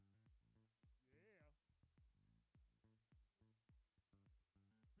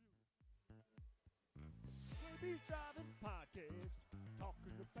podcast,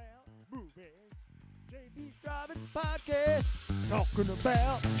 talking about movies. JB's Driving Podcast, talking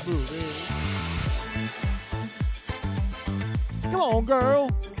about movies. Come on, girl.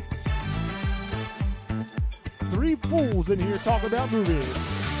 Three fools in here talking about movies.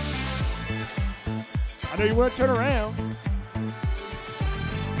 I know you want to turn around.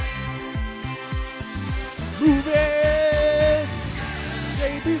 Movies!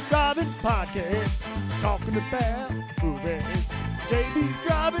 JB's Driving Podcast, talking about movies. JB's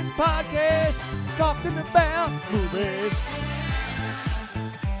Driving Podcast, talking about movies.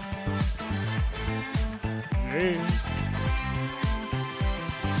 Yeah.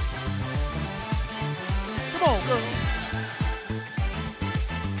 Come on, girl.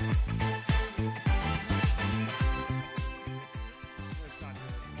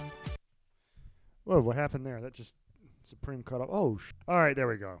 Whoa, what happened there? That just Supreme cut off. Oh, all right, there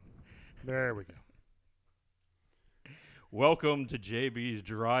we go. There we go. Welcome to JB's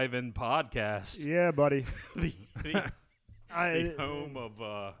Drive-In Podcast, Yeah, buddy. the home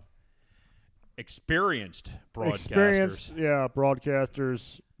of experienced broadcasters. Experienced, yeah,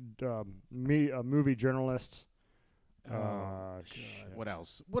 broadcasters, movie journalists. What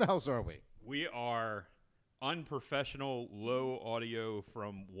else? What else are we? We are unprofessional, low audio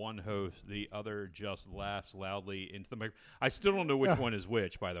from one host. The other just laughs loudly into the mic. I still don't know which one is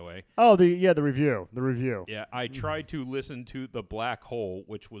which, by the way. Oh, the review. The review. Yeah, I tried to listen to The Black Hole,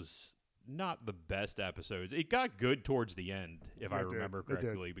 which was not the best episode. It got good towards the end, if I remember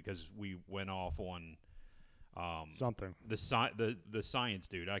correctly, because we went off on Something. the science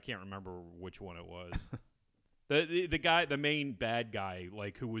dude. I can't remember which one it was. The guy, the main bad guy,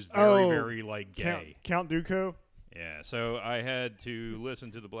 like who was very like gay. Count Dooku. Yeah, so I had to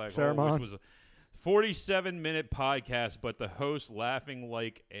listen to The Black Saruman. Hole, which was a 47-minute podcast, but the host laughing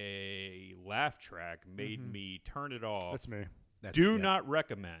like a laugh track made me turn it off. That's me. Do not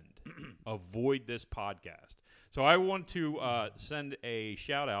recommend. Avoid this podcast. So I want to send a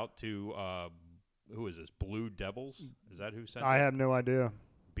shout out to who is this? Blue Devils? Is that who sent it? I have no idea.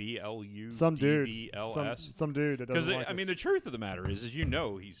 BLUDVLS? Some dude that doesn't Because like I mean, us. the truth of the matter is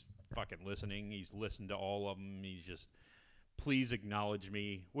he's fucking listening. He's listened to all of them. He's just, please acknowledge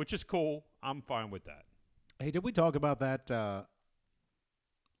me, which is cool. I'm fine with that. Hey, did we talk about that?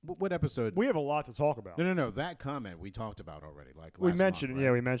 What episode? We have a lot to talk about. No. That comment we talked about already. Like We last mentioned month, it. right?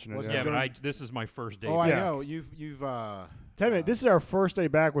 Yeah, we mentioned it. Was Yeah. Yeah, but this is my first day. Oh, I Yeah. know. You've. Tell me, this is our first day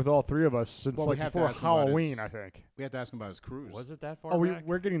back with all three of us since Well, we like have to before ask him about Halloween, his- I think. We had to ask him about his cruise. Was it that far Oh, back?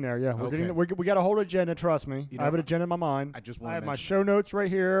 we're getting there. Yeah, we're Okay. getting. We got a whole agenda. Trust me, You I have know, an agenda in my mind. I just I want have to my mention show notes right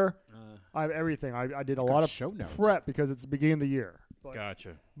here. I have everything. I did a lot of show notes. prep because it's the beginning of the year.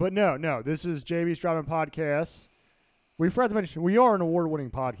 Gotcha. But no, this is JB's Driving Podcast. We forgot to mention we are an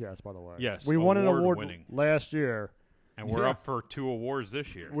award-winning podcast, by the way. Yes, we won an award award-winning. last year. And we're Yeah. up for 2 awards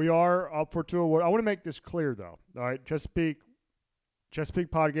this year. We are up for 2 awards. I want to make this clear, though. All right,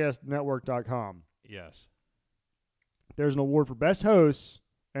 ChesapeakePodcastNetwork.com. Yes. There's an award for best hosts,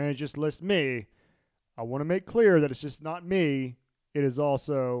 and it just lists me. I want to make clear that it's just not me. It is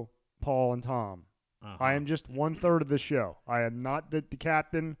also Paul and Tom. Uh-huh. I am just 1/3 of the show. I am not the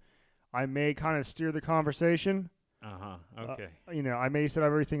captain. I may kind of steer the conversation. Uh-huh. Okay. I may set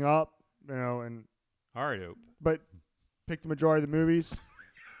everything up, and All right, Ope. but pick the majority of the movies.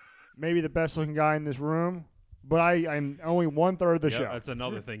 Maybe the best looking guy in this room, but I'm only 1/3 of the Yeah, show. that's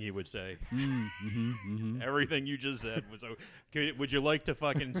another thing he would say. Mm-hmm. Everything you just said was. Would you like to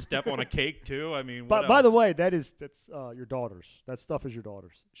fucking step on a cake too? I mean, But what by the else? way, that's your daughter's. That stuff is your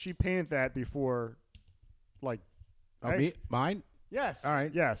daughter's. She painted that before, like. Oh, hey, me? Mine? Yes. All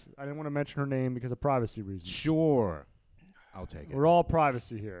right. Yes. I didn't want to mention her name because of privacy reasons. Sure. I'll take it. We're all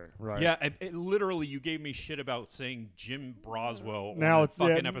privacy here, right? Yeah, literally, you gave me shit about saying Jim Broswell Now on it's a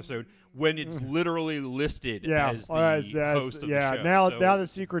fucking yeah. episode when it's literally listed Yeah. as the host of yeah. the show. Now, So now the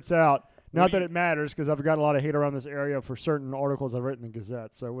secret's out. Not do that you- it matters because I've got a lot of hate around this area for certain articles I've written in the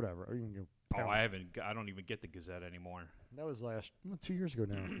Gazette. So whatever. You can go. I don't even get the Gazette anymore. That was 2 years ago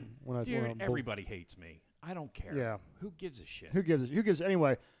now. when Dude, everybody hates me. I don't care. Yeah. Who gives a shit? Who gives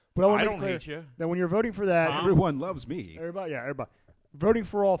anyway? But I want I to don't hate you. that when you're voting for that, Tom? Everyone loves me. everybody, voting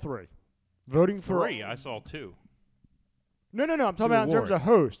for all three. Voting for 3. I saw 2. No. I'm talking 2 about in terms of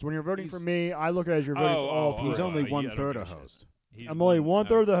awards. host. When you're voting for He's- me, I look at it as you're voting for all three. He's Right. only Yeah, I don't 1/3 give a a shit. host. He's I'm only 1/3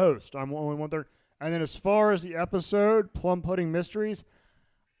 no. the host. I'm only 1/3. And then as far as the episode, Plum Pudding Mysteries,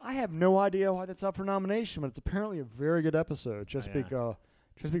 I have no idea why that's up for nomination, but it's apparently a very good episode. Chesapeake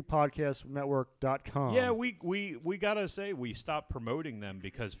ChesapeakePodcastNetwork.com. Yeah, we gotta say we stopped promoting them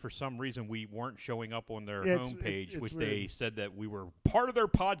because for some reason we weren't showing up on their Yeah, it's homepage, which weird. they said that we were part of their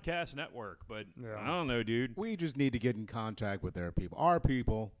podcast network. But Yeah. I don't know, dude. We just need to get in contact with their people. Our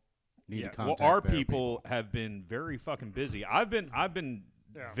people need to Well, contact our their people have been very fucking busy. I've been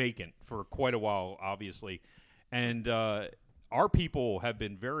Yeah. vacant for quite a while, obviously, and our people have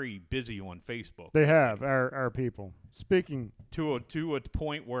been very busy on Facebook. They have, our people. Speaking, To a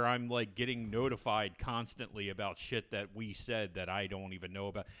point where I'm like getting notified constantly about shit that we said that I don't even know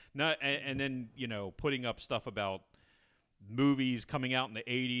about. And then putting up stuff about movies coming out in the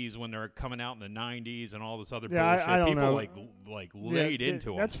 80s when they're coming out in the 90s and all this other Yeah, bullshit. I don't People know. like laid into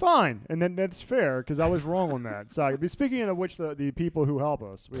them. That's fine, and then that's fair, because I was wrong on that. So, speaking of which, the people who help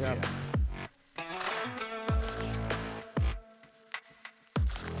us, we have...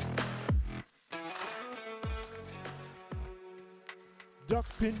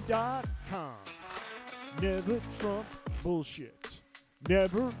 Duckpin.com. Never Trump bullshit.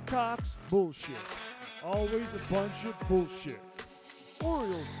 Never Cox bullshit. Always a bunch of bullshit.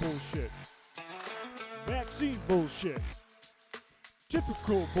 Orioles bullshit. Vaccine bullshit.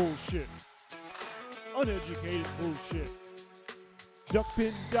 Typical bullshit. Uneducated bullshit.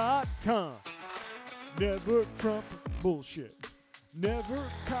 Duckpin.com. Never Trump bullshit. Never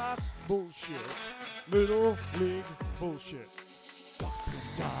Cox bullshit. Little League bullshit.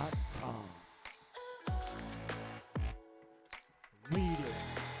 Duckpin.com. Read it.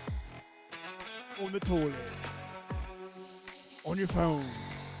 On the toilet. On your phone.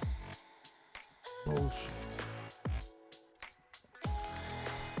 Bullshit.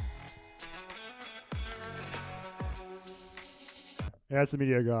 Yeah, that's the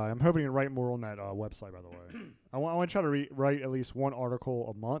media guy. I'm hoping to write more on that website, by the way. I want to try to write at least one article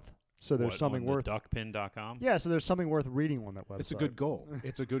a month, so there's something worth. Duckpin.com? Yeah, so there's something worth reading on that website. It's a good goal.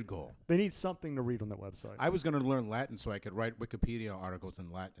 It's a good goal. They need something to read on that website. I was going to learn Latin so I could write Wikipedia articles in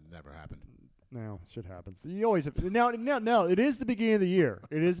Latin. It never happened. No, shit happens. You always have, now. It is the beginning of the year.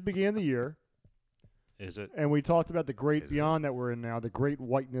 It is the beginning of the year, Is it? and we talked about the great Is it? beyond that we're in now, the great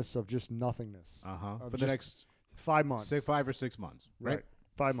whiteness of just nothingness. For the just next 5 months. say 5 or 6 months, right?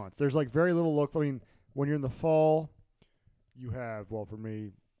 5 months. There's like very little look. I mean, when you're in the fall, you have, well, for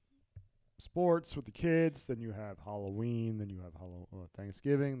me, sports with the kids. Then you have Halloween. Then you have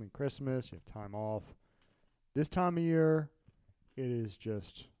Thanksgiving. Then Christmas. You have time off. This time of year, it is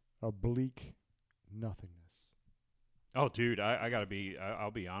just a bleak nothingness. Oh, dude, I'll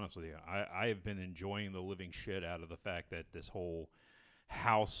be honest with you. I have been enjoying the living shit out of the fact that this whole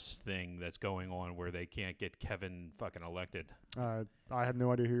House thing that's going on where they can't get Kevin fucking elected. I have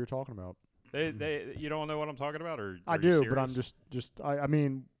no idea who you're talking about. You don't know what I'm talking about, or I are you do, but I'm serious? I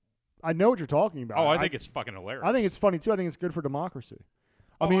mean, I know what you're talking about. Oh, I think it's fucking hilarious. I think it's funny too. I think it's good for democracy.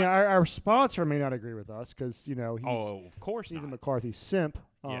 I mean, our sponsor may not agree with us because he's of course he's a not. McCarthy simp.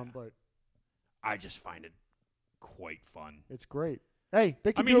 Yeah. But I just find it quite fun. it's great. Hey, they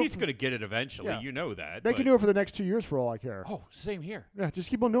I can. mean, do he's it going to get it eventually. Yeah. You know that. They but- can do it for the next 2 years for all I care. Oh, same here. Yeah, just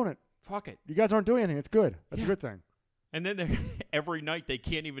keep on doing it. Fuck it. You guys aren't doing anything. It's good. That's a Yeah. good thing. And then every night they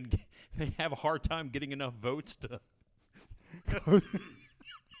can't even. They have a hard time getting enough votes to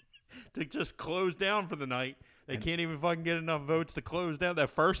to just close down for the night. They can't even fucking get enough votes to close down. That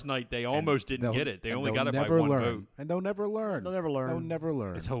first night they almost didn't get it. They only got it by one vote. And they'll never learn. They'll never learn. They'll never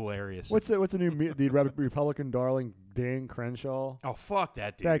learn. It's hilarious. What's the new the Republican darling Dan Crenshaw? Oh, fuck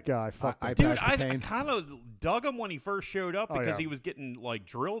that dude. That guy. Fuck I- that Dude, Pass I McCain. kind of dug him when he first showed up Oh, because yeah. he was getting like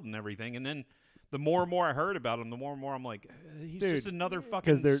drilled and everything, and then the more and more I heard about him, the more and more I'm like, he's Dude, just another because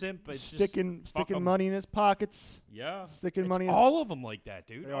fucking they're simp. It's just- sticking fuck 'em. money in his pockets. Yeah, sticking It's money in- all of them like that,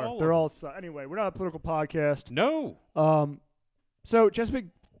 dude. They are. All They're of all. Anyway, we're not a political podcast. them. No. So Chesapeake.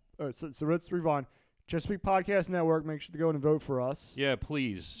 So let's rewind. Chesapeake Podcast Network. Make sure to go and vote for us. Yeah,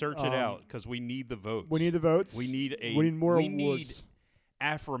 please search it out because we need the votes. We need the votes. We need more we awards. need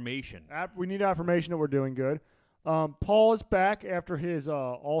affirmation. We need affirmation that we're doing good. Paul is back after his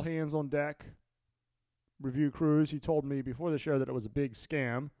all hands on deck review cruise. He told me before the show that it was a big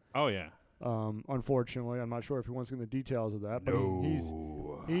scam. Oh yeah. Unfortunately, I'm not sure if he wants to get into the details of that, but No.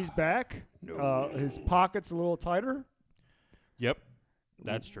 he's back. No. His pocket's a little tighter. Yep,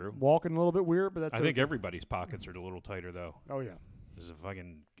 that's true. Walking a little bit weird, but that's. I think everybody's pockets are a little tighter though. Oh yeah. Because the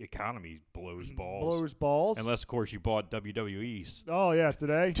fucking economy blows balls. Blows balls. Unless, of course, you bought WWE Oh yeah,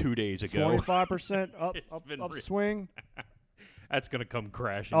 today 2 days ago. 25% up It's been upswing. That's gonna come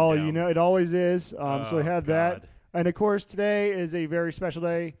crashing. Oh, down. you know it always is. So we Oh, have that, God. and of course today is a very special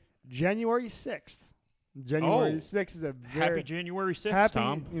day, January 6th. January Oh. 6th is a Happy very January 6th, happy.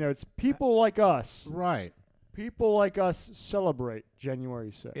 Tom. You know, it's people like us Right. People like us celebrate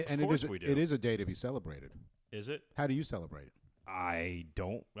January 6th. And course we do. it is a day to be celebrated. Is it? How do you celebrate it? I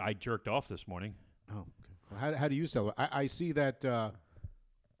don't. I jerked off this morning. Oh, okay. Well, how do you celebrate? I see that.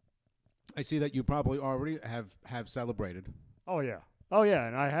 I see that you probably already have celebrated. Oh yeah,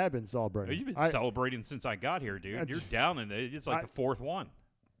 and I have been celebrating. You've been celebrating since I got here, dude. You're down in it. It's like the fourth one.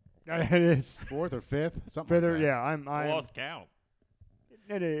 It is Fourth or fifth, something further. like that. Yeah, I'm. I lost count.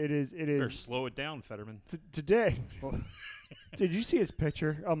 It is. Better slow it down, Fetterman. Today. Did you see his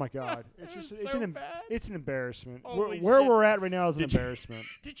picture? Oh my God! It's just It's so bad. it's an embarrassment. Holy Where shit. we're at right now is an Did you- embarrassment.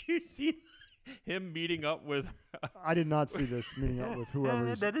 Did you see him meeting up with? I did not see this meeting up with whoever.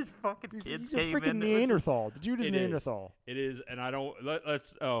 He's that is fucking he's kids a came freaking in. It was- Neanderthal. The dude is It is. Neanderthal. It is, and I don't.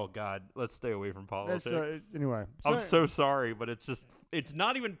 Let's. Oh God, let's stay away from politics. That's, anyway. I'm so sorry, but it's just. It's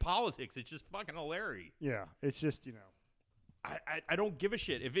not even politics. It's just fucking hilarious. Yeah, it's just I don't give a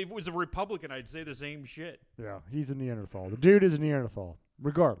shit. If it was a Republican, I'd say the same shit. Yeah, he's a Neanderthal. The dude is a Neanderthal.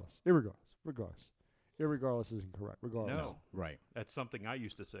 Regardless, irregardless is incorrect. Regardless. No. Right. That's something I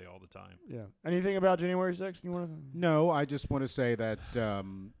used to say all the time. Yeah. Anything about January 6th you want to? No, I just want to say that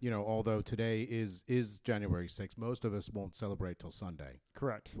although today is January 6th, most of us won't celebrate till Sunday,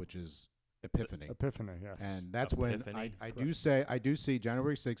 Correct. which is Epiphany. Epiphany. Yes. And that's when Epiphany? I do see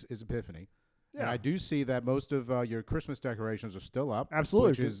January 6th is Epiphany. yeah. And I do see that most of your Christmas decorations are still up.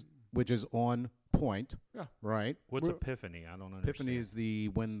 Absolutely. Which is on point. Yeah. Right. What's We're- Epiphany? I don't understand. Epiphany is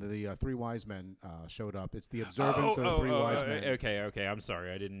when the three wise men showed up. It's the observance of the three wise men. Okay. I'm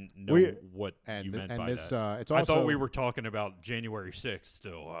sorry. I didn't know what you meant by this that. it's I also thought we were talking about January 6th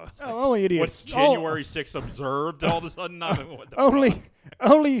still. only idiots. What's January 6th observed all of a sudden? I mean, what the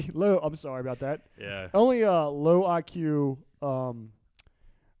Only low. I'm sorry about that. Yeah. Only low IQ.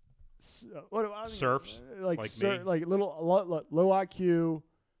 Serfs? like Like me? like low IQ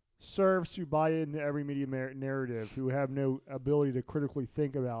serfs who buy into every media narrative, who have no ability to critically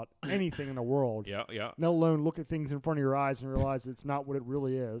think about anything in the world, Yeah. let alone look at things in front of your eyes and realize it's not what it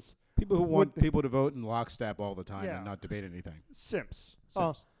really is. people who want people to vote in lockstep all the time Yeah. and not debate anything. Simps.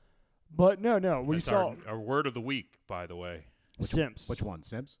 Simps. But no, we That's saw our word of the week, by the way. Simps. Which one?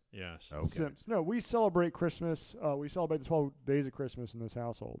 Sims? Yes. Okay. Simps. No, we celebrate Christmas. We celebrate the 12 days of Christmas in this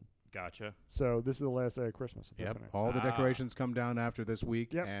household. Gotcha. So this is the last day of Christmas. Yep. Epiphany. All the Ah. decorations come down after this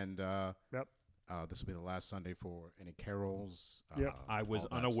week, Yep. and Yep. this will be the last Sunday for any carols. Yep. I was all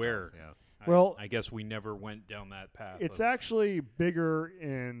that unaware. stuff, Yeah. Well- I guess we never went down that path. It's actually bigger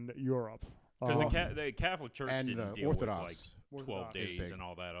in Europe. because Uh, the Catholic Church and didn't the deal Orthodox. with like 12 Orthodox is days big. and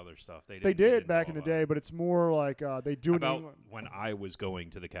all that other stuff. they didn't get did into back all in the that. day, but it's more like they do it in About England. when I was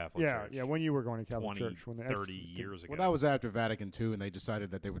going to the Catholic Yeah, Church. yeah. When you were going to Catholic 20, Church, when the 30 years ago. Well, that was after Vatican II, and they decided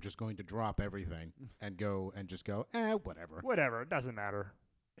that they were just going to drop everything and go, whatever. whatever, it doesn't matter.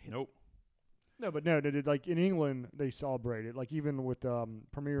 Nope. No, but no, they did, like in England, they celebrate it. Like even with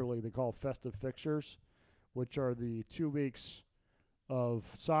Premier League, they call festive fixtures, which are the 2 weeks of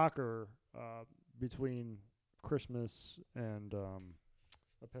soccer between Christmas and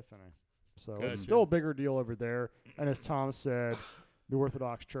Epiphany. So Gotcha. it's still a bigger deal over there. And as Tom said, the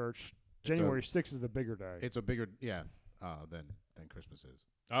Orthodox Church, It's January 6th is the bigger day. It's a bigger, than Christmas is.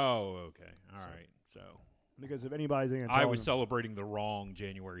 Oh, okay. All So- right. So Because if anybody's going to I was celebrating the wrong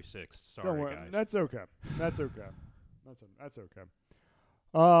January 6th. Don't Sorry, worry. guys. That's okay. That's okay. That's okay.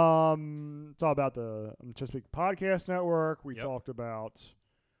 It's all about the Chesapeake Podcast Network. We Yep. talked about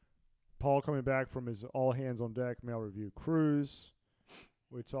Paul coming back from his all hands on deck mail review cruise.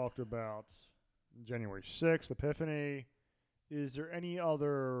 We talked about January 6th, Epiphany. Is there any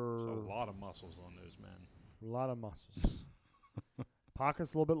other There's a lot of muscles on those men. a lot of muscles?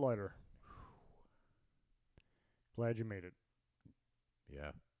 Pockets a little bit lighter. Glad you made it.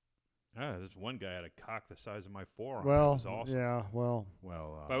 Yeah. This one guy had a cock the size of my forearm. Well, it was awesome. yeah, well.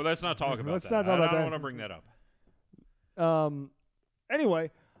 Well, But let's not talk about Let's that. not talk about I don't that. want to bring that up.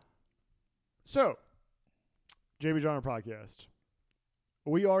 Anyway, so JB Genre podcast.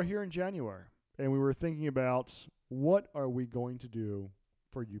 We are here in January, and we were thinking about what are we going to do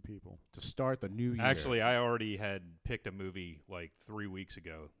for you people. to start the new year. Actually, I already had picked a movie like 3 weeks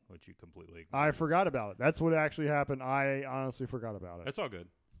ago, which you completely ignored. I forgot about it. That's what actually happened. I honestly forgot about it. That's all good.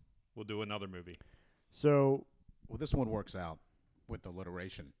 We'll do another movie. So well, this one works out with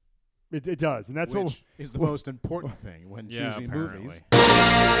alliteration, it does, and that's which what. is the most important thing when Yeah, choosing apparently. movies.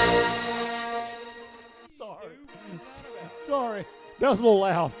 Sorry, that was a little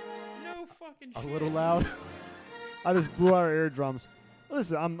loud. No fucking A shit. little loud. I just blew out our eardrums.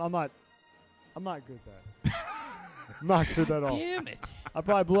 Listen, I'm not good at that. I'm not good at all. Damn it. I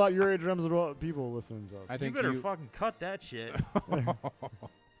probably blew out your eardrums and all people listening to us. I You think better fucking cut that shit.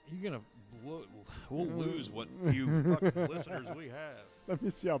 You're going to we'll lose what few fucking listeners we have. Let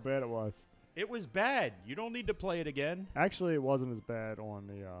me see how bad it was. It was bad. You don't need to play it again. Actually, it wasn't as bad on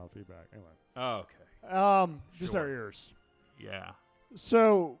the feedback. Anyway. Oh, okay. Just Sure. our ears. Yeah.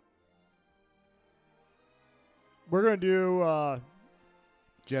 So we're gonna do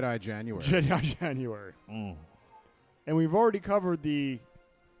Jedi January. Jedi January, and we've already covered the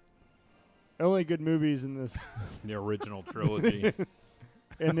only good movies in this The original trilogy.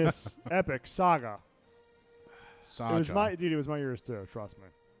 in this epic saga. Saga. It was my dude. It was my ears too. Trust me,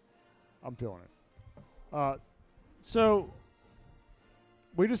 I'm feeling it. So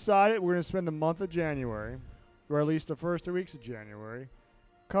we decided we're gonna spend the month of January, or at least the first 3 weeks of January,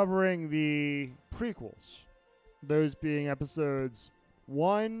 covering the prequels. Those being episodes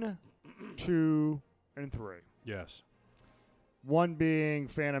 1, 2, and 3. Yes. 1 being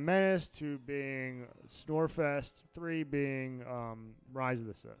Phantom Menace, 2 being Snorefest, 3 being Rise of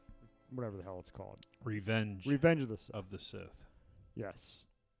the Sith, whatever the hell it's called. Revenge Revenge of the Sith. of the Sith. Yes.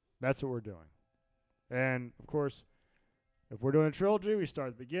 That's what we're doing. And, of course, if we're doing a trilogy, we start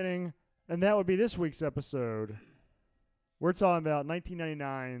at the beginning. And that would be this week's episode. We're talking about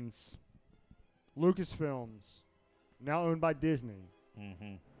 1999's Lucasfilms, now owned by Disney,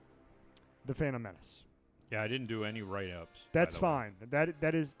 Mm-hmm. The Phantom Menace. Yeah, I didn't do any write-ups. That's by the way.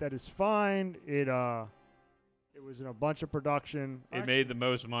 fine. That is fine. It was in a bunch of production. It made the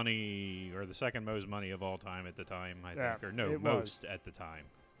most money, or the second most money of all time at the time, I Yeah, think. Or no, it most at the time.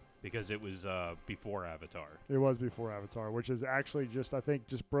 Because it was before Avatar. It was before Avatar, which is actually just, I think,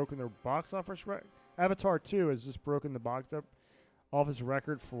 just broken their box office record. Avatar 2 has just broken the box office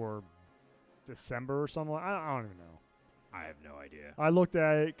record for December or something. I don't even know. I have no idea. I looked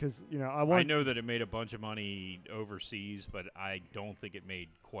at it because, I know that it made a bunch of money overseas, but I don't think it made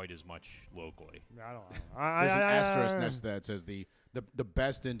quite as much locally. I don't know. There's an asterisk next to that says the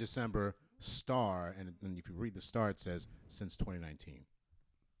best in December star, and if you read the star, it says since 2019.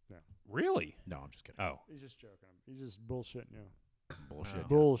 Really? No, I'm just kidding. Oh, He's just joking. He's just bullshitting you. Bullshit.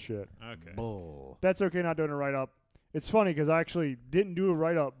 Bullshit. okay. Bull. That's okay not doing a write-up. It's funny because I actually didn't do a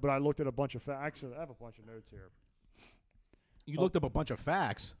write-up, but I looked at a bunch of Actually, I have a bunch of notes here. You looked up a bunch of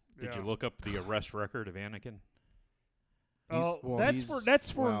facts. Did you look up the arrest record of Anakin?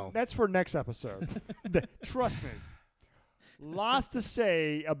 That's for next episode. Trust me. Lots to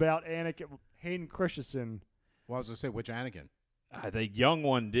say about Anakin Hayden Christensen. Well, I was going to say, which Anakin? The young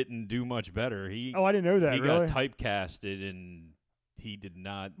one didn't do much better. I didn't know that. He really? got typecasted, and he did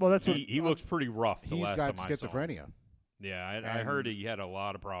not. Well, that's he looks pretty rough. The He's last got time I saw him. schizophrenia. Yeah, I heard he had a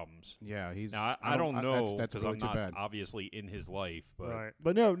lot of problems. Yeah, he's. Now I don't know That's because really I'm too not bad. obviously in his life, but Right.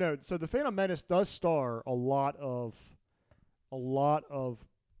 But no. So the Phantom Menace does star a lot of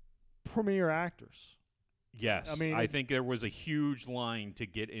premier actors. yes, I mean, I think there was a huge line to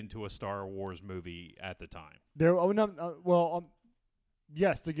get into a Star Wars movie at the time.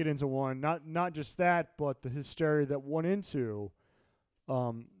 Yes, to get into one. Not just that, but the hysteria that went into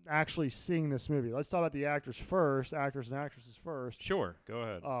actually seeing this movie. Let's talk about the actors and actresses first. Sure, go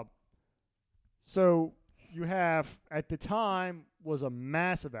ahead. So you have, at the time, was a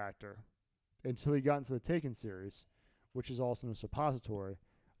massive actor until he got into the Taken series, which is also in a suppository.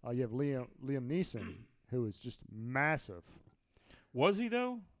 You have Liam Neeson, who is just massive. Was he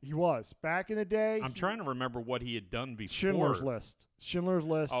though? He was back in the day. I'm trying to remember what he had done before. Schindler's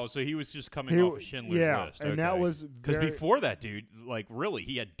List. Oh, so he was just coming off of Schindler's List. And that was because before that, dude, like really,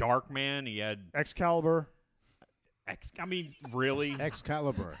 he had Darkman, he had Excalibur. Really?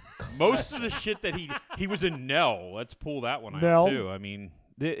 Excalibur. Most of the shit that he was in Nell. Let's pull that one Nell. out too. I mean,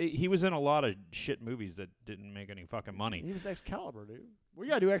 he was in a lot of shit movies that didn't make any fucking money. He was Excalibur, dude. We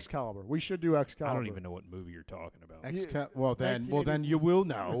gotta do Excalibur. We should do Excalibur. I don't even know what movie you're talking about. Well, then you will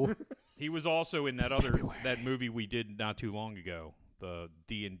know. He was also in that that movie we did not too long ago, the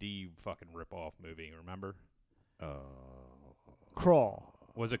D&D fucking rip-off movie. Remember? Crawl.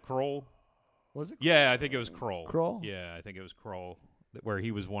 Was it Kroll? Was it? Yeah, I think it was Kroll. Kroll? Yeah, I think it was Kroll, where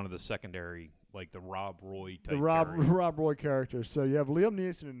he was one of the secondary, like the Rob Roy type. The Rob Roy character. So you have Liam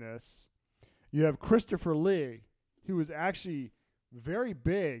Neeson in this. You have Christopher Lee, who was actually very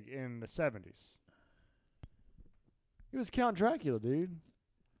big in the 70s. He was Count Dracula, dude.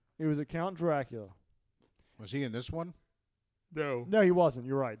 He was a Count Dracula. Was he in this one? No. No, he wasn't.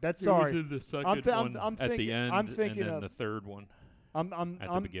 You're right. That's sorry. He was in the second one I'm at thinking, the end, I'm thinking and then of the third one at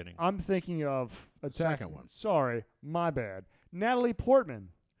the beginning. I'm thinking of Attack. Second one. Sorry, my bad. Natalie Portman.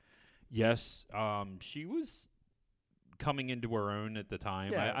 Yes, she was coming into her own at the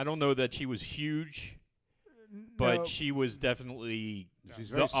time. Yes. I don't know that she was huge, but she was definitely She's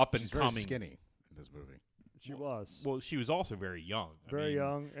the up and she's very coming. skinny in this movie. She was Well, she was also very young. very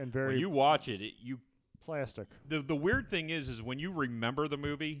young and When very you watch it, you plastic. the weird thing is when you remember the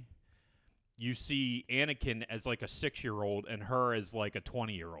movie, you see Anakin as like a 6-year-old and her as like a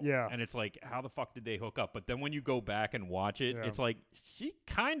 20-year-old. Yeah. And it's like, how the fuck did they hook up? But then when you go back and watch it, Yeah. it's like she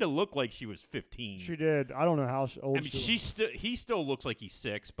kind of looked like she was 15. She did. I don't know how old I mean, he still looks like he's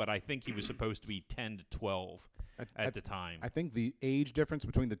 6, but I think he was supposed to be 10 to 12 at the time. I think the age difference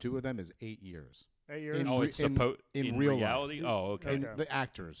between the two of them is 8 years. 8 years. in oh, re- it's in- in real life. reality. Oh, okay. And Okay. the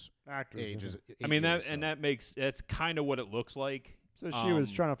actors' Actors. age is 8 I mean years, that's kind of what it looks like. So she was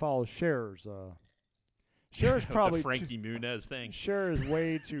trying to follow Cher's. Cher's the probably Frankie Muniz thing. Cher is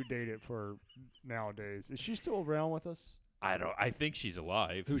way too dated for nowadays. Is she still around with us? I think she's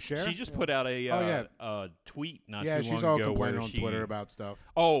alive. Who, Cher? She just put out a yeah. tweet not yeah, too she's long all ago complaining where on she, Twitter about stuff.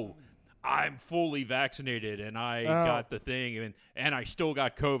 oh, I'm fully vaccinated and I Oh. got the thing and I still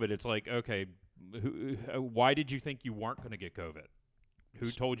got COVID. It's like, okay, why did you think you weren't going to get COVID? Who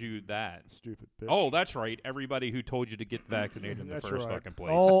told you that? Stupid bitch. Oh, that's right. Everybody who told you to get vaccinated in the That's first right. fucking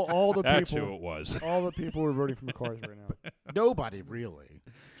place. All the That's people. who it was. All the people who are voting for McCarthy right now. Nobody really,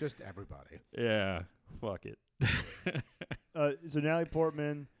 just everybody. Yeah, fuck it. So Natalie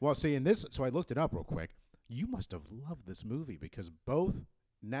Portman. Well, see, in this, so I looked it up real quick. You must have loved this movie because both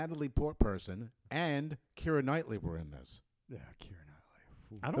Natalie Portman and Keira Knightley were in this. Yeah, Keira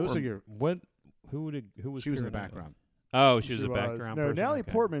Knightley. I don't Those are your. who was She was in Keira the Knightley? background. Oh, she was a background No, person. Natalie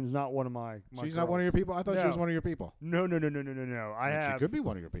okay. Portman's not one of my She's not one of your people. I thought she No. was one of your people. No. I And have she could be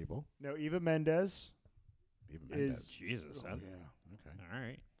one of your people. no. Eva Mendes. Even Is- Mendes. Jesus. Oh, that- yeah, Okay. All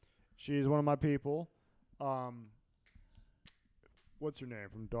right. she's one of my people. What's her name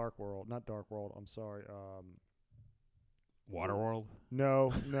from Dark World? Not Dark World. I'm sorry. Waterworld.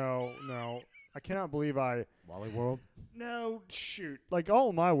 No. I cannot believe I. Wally World. No, shoot. Like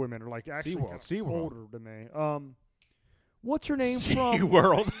all my women are like actually SeaWorld, kinda SeaWorld. older than me. What's her name Sea from?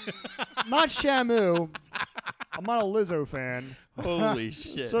 World. Not Shamu. I'm not a Lizzo fan. Holy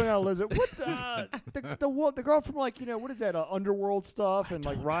shit. So not Lizzo. What the girl from like what is that? Underworld stuff and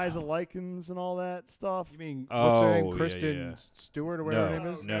like Rise of Lycans and all that stuff. You mean what's her Oh, name? yeah, Kristen yeah. Stewart or whatever her No.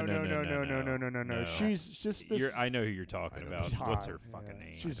 name is? No. No. She's just this. I know who you're talking I know. about. She's What's hot. her fucking Yeah.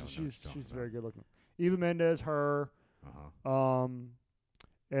 name? She's I don't know what you're she's talking very about. good looking. Eva Mendes, her. Uh-huh.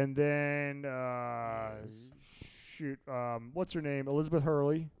 And then shoot, what's her name? Elizabeth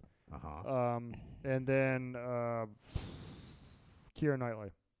Hurley. Uh-huh. And then Keira Knightley.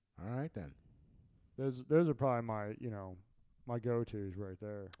 All right then. Those are probably my my go-tos right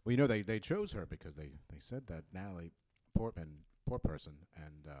there. Well, they chose her because they said that Natalie Portman,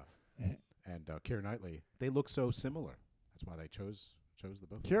 and Keira Knightley, they look so similar. That's why they chose the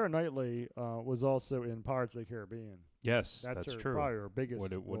both. Keira Knightley was also in Pirates of the Caribbean. Yes, That's that's her, true. probably her biggest. What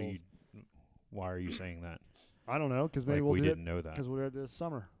do role. you? Why are you saying that? I don't know, because maybe Like we'll we do it didn't know that. because we'll do it this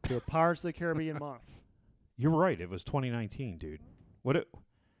summer. Do a Pirates of the Caribbean month. You're right. It was 2019, dude. What?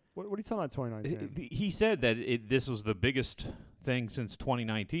 What are you talking about? 2019. He said that this was the biggest thing since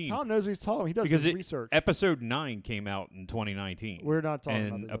 2019. Tom knows what he's talking. He does Because his research. Episode 9 came out in 2019. We're not talking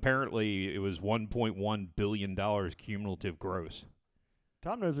about and this. apparently it was $1.1 billion cumulative gross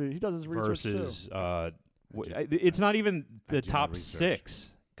Tom knows he does his research versus do- it's not even I the do my top research. 6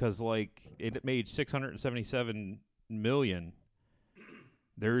 because like it made 677 million.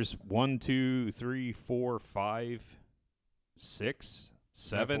 There's 1, 2, 3, 4, 5, 6, Is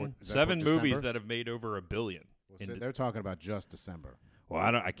that 7 for- is that 7 for movies December? that have made over $1 billion. Well, so they're talking about just December. Well,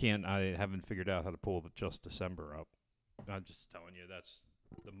 I haven't figured out how to pull the just December up. I'm just telling you that's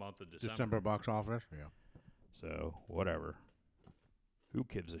the month of December. December box office. Yeah. So whatever. Who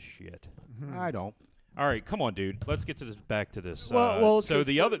gives a shit? I don't. All right, come on, dude. Let's get to this. Back to this. Well, so 'cause-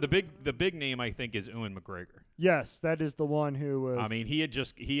 the big name I think is Ewan McGregor. Yes, that is the one who was. I mean, he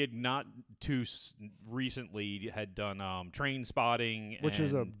had not too recently had done Train Spotting, which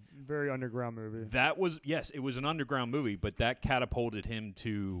is a and very underground movie. that was it was an underground movie, but that catapulted him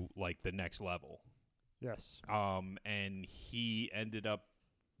to like the next level. Yes. And he ended up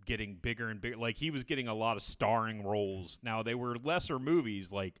getting bigger and bigger. Like he was getting a lot of starring roles. Now they were lesser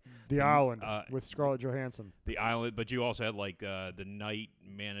movies, like The Island with with Scarlett Johansson. The Island, but you also had like the night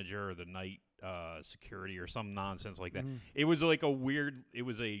manager or the night security or some nonsense like that. Mhm. It was like a weird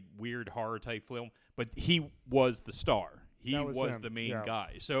horror type film, but he was the star. He That was him, the main yeah.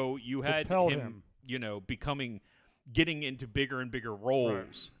 guy. So you had Propelled him, getting into bigger and bigger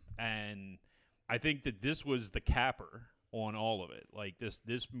roles, and I think that this was the capper on all of it. Like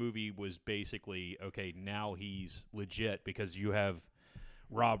this movie was basically okay. Now he's legit because you have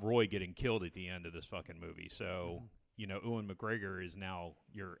Rob Roy getting killed at the end of this fucking movie. So Ewan McGregor is now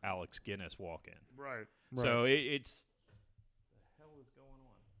your Alex Guinness walk-in. Right. So it's what the hell is going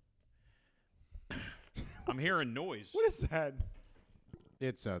on? I'm hearing noise. What is that?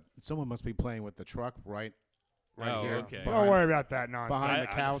 It's someone must be playing with the truck right Oh, here. okay. Don't worry about that nonsense. behind the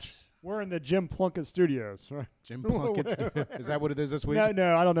couch. We're in the Jim Plunkett Studios. Right? Jim Plunkett's. Is that what it is this week?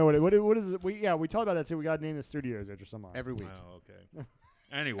 No, I don't know what is it. We talked about that too. We got to name the studios after someone. Every week. Oh, okay.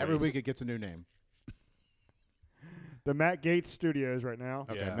 Anyway, Every week it gets a new name. The Matt Gates Studios right now.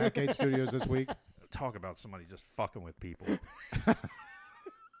 Okay, Yeah. Matt Gates Studios this week. talk about somebody just fucking with people.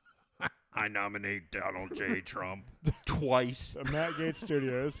 I nominate Donald J. Trump twice. The Matt Gates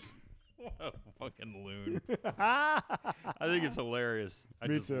Studios. What a fucking loon. I think it's hilarious. I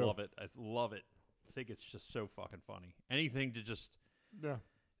Me just too. love it. I love it. I think it's just so fucking funny. Anything to just Yeah.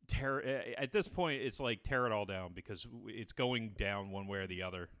 tear. At this point, it's like tear it all down because it's going down one way or the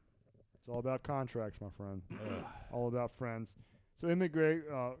other. It's all about contracts, my friend. All about friends. So in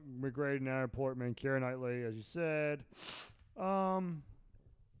McGrady, Natalie Portman, Keira Knightley, as you said.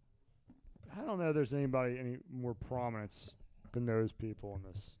 I don't know if there's anybody any more prominence than those people in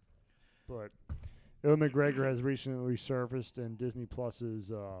this. But Ewan McGregor has recently surfaced in Disney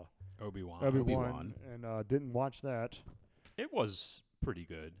Plus's Obi-Wan. Obi-Wan, and didn't watch that. It was pretty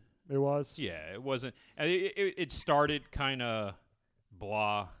good. It was? Yeah, it wasn't. It started kind of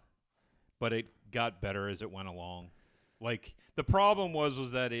blah, but it got better as it went along. Like the problem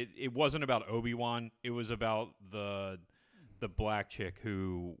was that it wasn't about Obi-Wan. It was about the black chick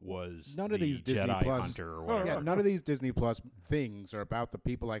who was None of the these Disney Jedi Plus- hunter or whatever. Yeah, none of these Disney Plus things are about the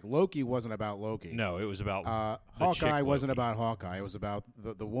people. Like Loki wasn't about Loki. No, it was about the Hawkeye chick wasn't Loki. about Hawkeye. It was about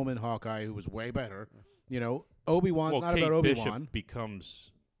the woman Hawkeye who was way better. Obi-Wan's Well, not Kate about Obi-Wan. Bishop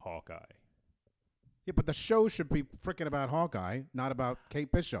becomes Hawkeye. Yeah, but the show should be freaking about Hawkeye, not about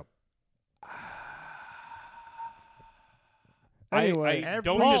Kate Bishop. Anyway, I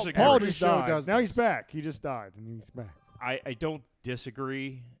don't Paul, disagree. Paul Every just show died. does Now he's this. back. He just died, and he's back. I don't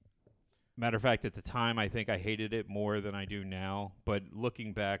disagree. Matter of fact, at the time, I think I hated it more than I do now. But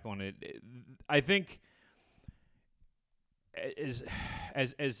looking back on it, I think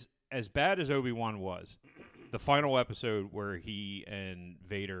as bad as Obi-Wan was, the final episode where he and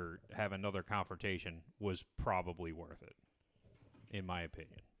Vader have another confrontation was probably worth it, in my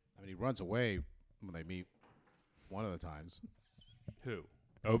opinion. I mean, he runs away when they meet one of the times. Who?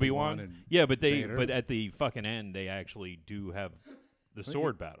 Obi-Wan? and Yeah, but Vader. but at the fucking end, they actually do have the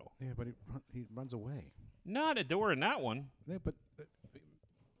sword battle. Yeah, but he runs away. Not during that one. Yeah, but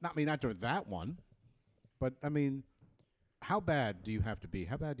not during that one. But I mean, how bad do you have to be?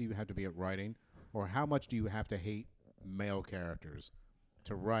 How bad do you have to be at writing, or how much do you have to hate male characters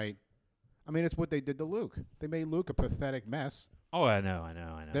to write? I mean, it's what they did to Luke. They made Luke a pathetic mess. Oh, I know.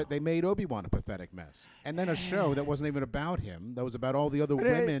 They made Obi-Wan a pathetic mess, and then a show that wasn't even about him. That was about all the other But,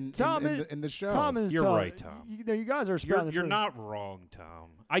 women Tom, in the show. Tom is You're Tom. right, Tom. You guys are spouting the You're truth. not wrong, Tom.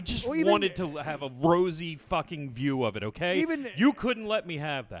 I just Well, even- wanted to have a rosy fucking view of it, okay? Even- you couldn't let me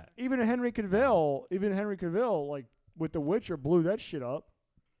have that. Even Henry Cavill, like with The Witcher, blew that shit up.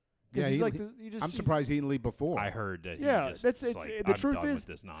 'Cause Yeah, he's he- like he- he's I'm surprised he didn't leave before. I heard that. Yeah, he just that's was it's like, the I'm truth done is with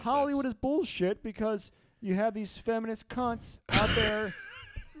this nonsense. Hollywood is bullshit because you have these feminist cunts out there,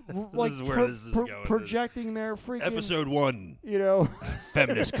 like is where this is going. projecting their freaking Episode 1, You know,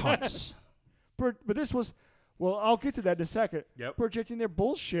 feminist cunts. but this was. Well, I'll get to that in a second. Yep. Projecting their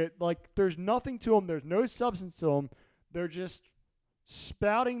bullshit, like there's nothing to them. There's no substance to them. They're just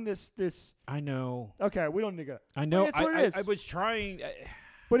spouting this. I know. Okay, we don't need to go. I know. That's what it is. I was trying.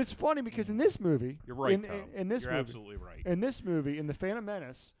 But it's funny because in this movie, You're right, in, Tom. in this You're movie, absolutely right. in this movie, in the Phantom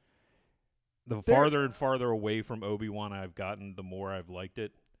Menace, The There- farther and farther away from Obi-Wan I've gotten, the more I've liked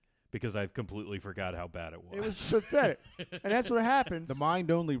it because I've completely forgot how bad it was. it was pathetic, and that's what happens. The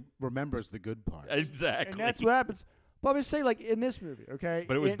mind only remembers the good parts. Exactly. And that's what happens. But I'm just saying, like in this movie, okay.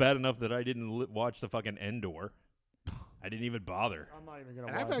 But it was in- bad enough that I didn't watch the fucking Endor. I didn't even bother. I'm not even gonna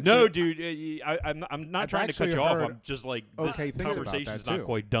And I've watch. actually- No, dude, I'm not I've trying to cut actually you off. heard I'm just like, this okay things about conversation's that, not too.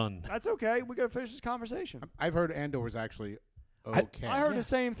 quite done. That's okay. We gotta finish this conversation. I've heard Andor was actually okay. I heard the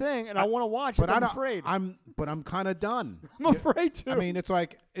same thing, and I want to watch it. but I'm I'm afraid. I'm kind of done. I'm afraid to. I mean, it's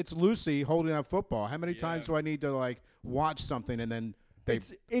like it's Lucy holding up football. How many times do I need to like watch something and then they?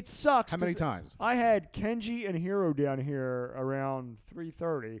 it sucks. How many 'cause times? I had Kenji and Hiro down here around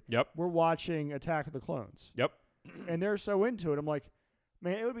 3:30. Yep. We're watching Attack of the Clones. Yep. And they're so into it. I'm like,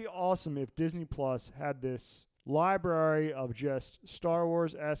 man, it would be awesome if Disney Plus had this library of just Star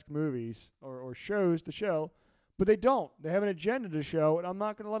Wars-esque movies or shows to show, but they don't. They have an agenda to show, and I'm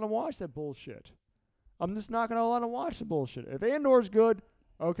not going to let them watch that bullshit. I'm just not going to let them watch the bullshit. If Andor's good,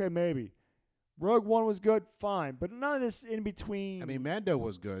 okay, maybe. Rogue One was good, fine, but none of this in between. I mean, Mando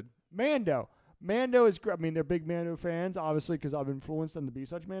was good. Mando is great. I mean, they're big Mando fans, obviously, because I've influenced them to be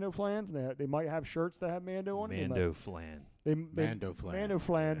such Mando fans. And they might have shirts that have Mando on it. Mando Flan. Mando Flan. Mando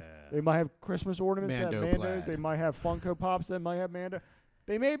Flan. Yeah. They might have Christmas ornaments that have Mando Mandos. plaid. They might have Funko Pops that might have Mando.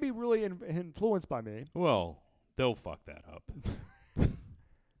 They may be really influenced by me. Well, they'll fuck that up.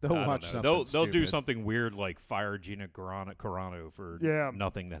 They'll I don't watch know. something They'll do stupid. something weird like fire Gina Carano for Yeah.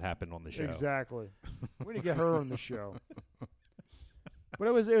 nothing that happened on the show. Exactly. We need to get her on the show. But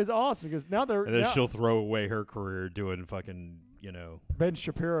it was awesome because now they're And then now she'll throw away her career doing fucking, Ben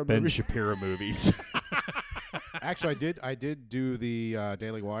Shapiro Ben movies. Shapiro movies. Actually, I did do the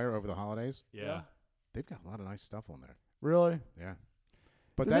Daily Wire over the holidays. Yeah. They've got a lot of nice stuff on there. Really? Yeah,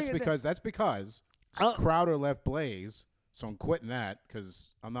 but The that's thing- because I'll- Crowder left Blaze, so I'm quitting that because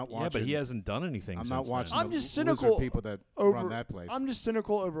I'm not watching. Yeah, but he hasn't done anything I'm since not watching. then. I'm the just lizard cynical people that over- run that place. I'm just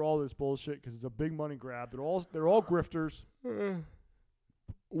cynical over all this bullshit because it's a big money grab. They're all grifters.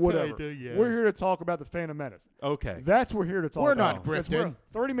 Whatever. Kinda, yeah. We're here to talk about the Phantom Menace. Okay. That's what we're here to talk We're about. not Because grifting.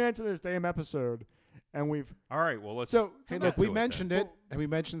 we're 30 minutes into this damn episode, and we've All right, well, let's... so Hey, Come look, back we to it mentioned then. it, and we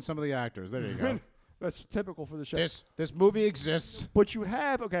mentioned some of the actors. There you go. that's typical for the show. This movie exists. But you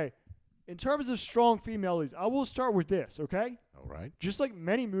have in terms of strong female leads, I will start with this. Okay, All right. just like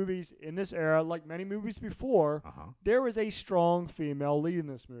many movies in this era, like many movies before, There is a strong female lead in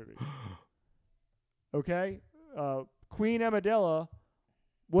this movie. Okay, Queen Amidala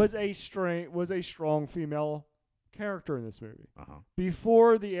was a strong female character in this movie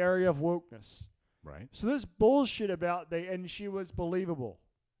before the area of wokeness. Right. So this bullshit about and she was believable.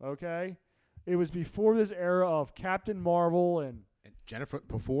 Okay, it was before this era of Captain Marvel and And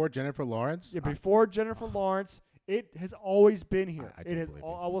before Jennifer Lawrence. before Jennifer Lawrence. It has always been here. I It don't has. believe you.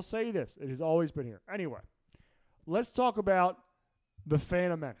 I will say this: it has always been here. Anyway, let's talk about the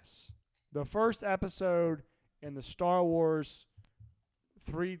Phantom Menace, the first episode in the Star Wars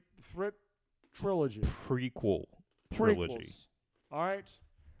trilogy. Prequel trilogy. Prequels. All right.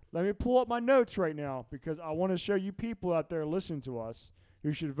 Let me pull up my notes right now because I want to show you people out there listening to us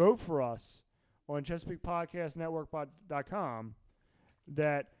who should vote for us on ChesapeakePodcastNetwork.com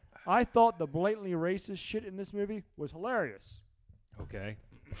that I thought the blatantly racist shit in this movie was hilarious. Okay.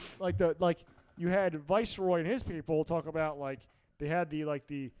 Like you had Viceroy and his people talk about they had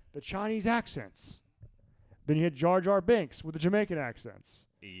the Chinese accents. Then you had Jar Jar Binks with the Jamaican accents.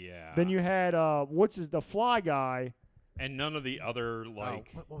 Yeah. Then you had the Fly guy, And none of the other,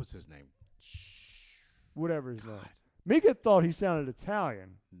 like... what was his name? whatever his name. Mika thought he sounded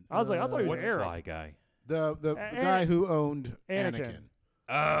Italian. I was like, I thought he was what Arab. fly guy? The guy who owned Anakin.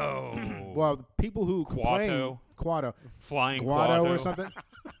 Anakin. Oh. Well, the people who complained, Flying Guado Quado. or something.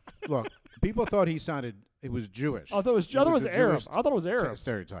 Look, people thought he sounded. It was Jewish. I thought it was a Arab. Jewish I thought it was Arab.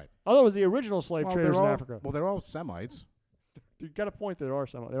 stereotype. I thought it was the original slave Well, traders they're in all, Africa. Well, they're all Semites. You got a point. There are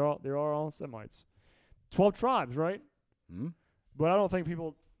some. They are all Semites. 12 tribes, right? Hmm? But I don't think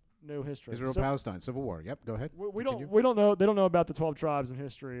people know history. Israel, So Palestine, Civil War. Yep, go ahead. we Continue. don't know. They don't know about the 12 tribes in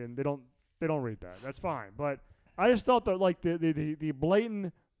history, and they don't read that. That's fine. But I just thought that the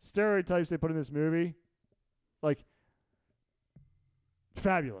blatant stereotypes they put in this movie,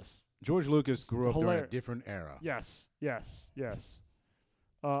 fabulous. George Lucas grew up during a hilarious. different era. Yes.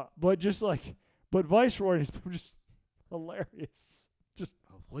 But Viceroy is just hilarious. Just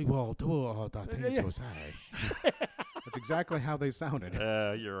We will do all the things Yeah. you say. That's exactly how they sounded.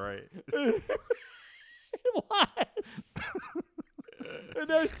 You're right. it was. And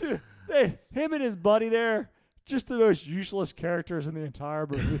those two, him and his buddy there, just the most useless characters in the entire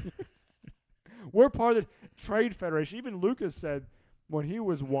movie. We're part of the Trade Federation. Even Lucas said when he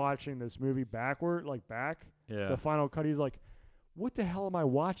was watching this movie Yeah. the final cut, he's like, "What the hell am I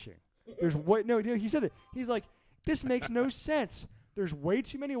watching?" He said it. He's like, "This makes no sense. There's way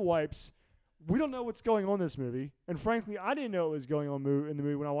too many wipes. We don't know what's going on in this movie." And frankly, I didn't know what was going on in the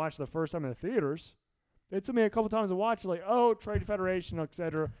movie when I watched it the first time in the theaters. It took me a couple times to watch it, like, oh, Trade Federation,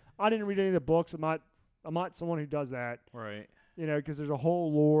 etc. I didn't read any of the books. I'm not someone who does that, Right. because there's a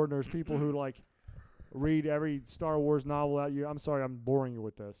whole lore and there's people who read every Star Wars novel out. I'm sorry, I'm boring you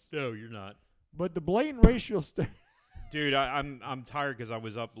with this. No, you're not. But the blatant racial Dude, I'm tired because I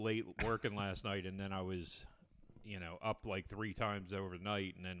was up late working last night, and then I was, up 3 times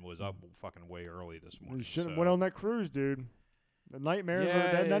overnight, and then was up fucking way early this morning. You should have so. went on that cruise, dude. The nightmares,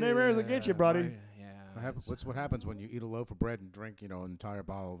 Yeah, that nightmares will get you, buddy. right, yeah. What's what happens when you eat a loaf of bread and drink, an entire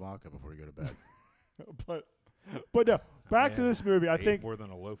bottle of vodka before you go to bed? But no, back to Yeah. this movie. I Ate think, more than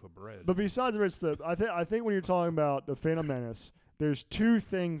a loaf of bread. but besides the rich stuff, I think when you're talking about the Phantom Menace, there's two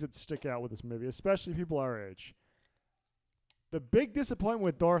things that stick out with this movie, especially people our age. The big disappointment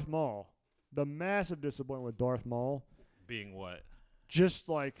with Darth Maul the massive disappointment with Darth Maul. Being what? Just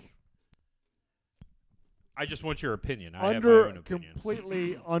like I just want your opinion. I have my own opinion.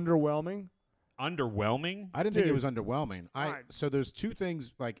 completely underwhelming. Underwhelming? I didn't think it Dude. was underwhelming. Right. So there's two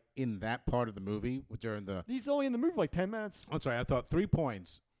things like in that part of the movie during the. He's only in the movie like 10 minutes. I'm sorry. I thought 3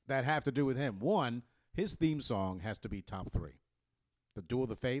 points that have to do with him. One, his theme song has to be top 3. The Duel of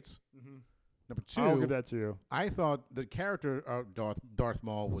the Fates. Mm-hmm. Number 2, I'll give that to you. I thought the character of Darth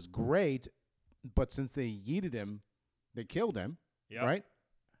Maul was great, but since they yeeted him, they killed him. Yep. Right.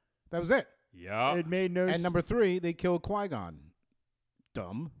 That was it. Yeah. It made no And number 3, they killed Qui-Gon.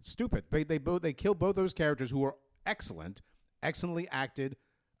 Dumb, stupid. They killed both those characters who were excellently acted.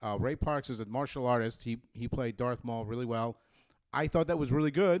 Ray Parks is a martial artist. He played Darth Maul really well. I thought that was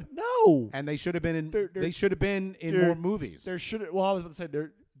really good, No. and they should have been in. They're- they should have been in dude, more movies. There should well, I was about to say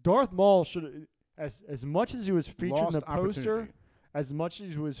Darth Maul should as much as he was featured Lost in the poster, opportunity. as much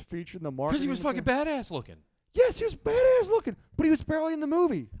as he was featured in the marketing. Because he was fucking material- badass looking. Yes, he was badass looking, but he was barely in the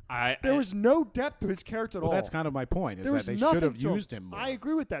movie. There I- was no depth to his character at Well, all. that's kind of my point. Is There that was they nothing should have to him. used him more. I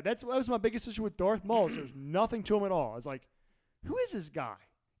agree with that. That was my biggest issue with Darth Maul. Is there's nothing to him at all. It's like, who is this guy?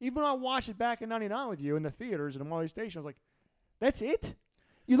 Even when I watched it back in '99 with you in the theaters and Molly Station, I was like, that's it.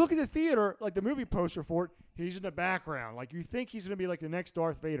 You look at the theater, like the movie poster for it, he's in the background. Like you think he's gonna be like the next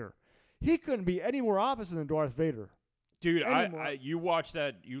Darth Vader. He couldn't be any more opposite than Darth Vader. Dude, Anymore. you watch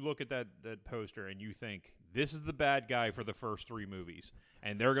that, you look at that poster, and you think, this is the bad guy for the first 3 movies,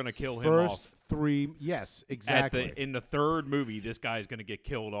 and they're going to kill him First off. 3, yes, exactly. In the 3rd movie, this guy's going to get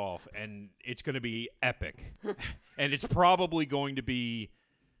killed off, and it's going to be epic. And it's probably going to be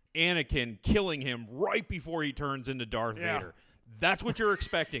Anakin killing him right before he turns into Darth Yeah. Vader. That's what you're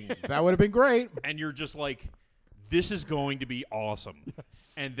expecting. That would have been great. And you're just like, this is going to be awesome.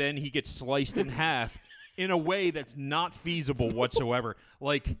 And then he gets sliced in half in a way that's not feasible whatsoever.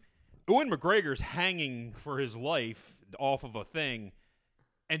 Like, Ewan McGregor's hanging for his life off of a thing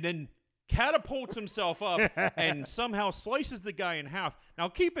and then catapults himself up and somehow slices the guy in half. Now,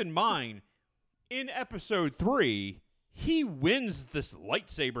 keep in mind, in episode 3, he wins this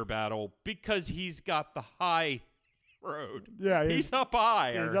lightsaber battle because he's got the high road. Yeah, he's up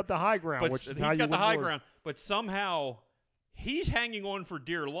high. He's up the high ground, But which is he's how you got the win high wars. ground, but somehow he's hanging on for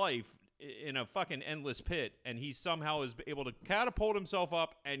dear life in a fucking endless pit, and he somehow is able to catapult himself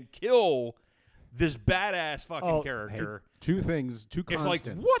up and kill this badass fucking character. Two things, two It's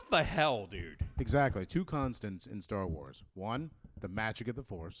constants. like, what the hell, dude? Exactly. 2 constants in Star Wars. 1, the magic of the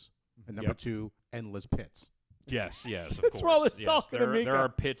Force. And number Yep. 2, endless pits. Yes, of That's course. what I was yes. talking to Mika. There are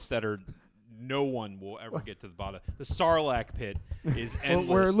pits that are no one will ever get to the bottom. The Sarlacc pit is endless.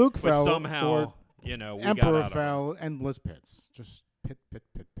 where Luke but fell, somehow, or we got Emperor out of it. fell, endless pits. Just pit.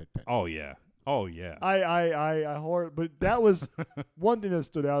 Oh yeah. Oh yeah. I horror, but that was one thing that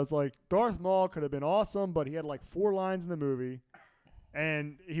stood out. It's like Darth Maul could have been awesome, but he had like 4 lines in the movie,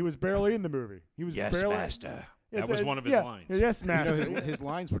 and he was barely in the movie. He was Yes, barely. master. It's That was a- one of his yeah, lines. Yes, You know, master. his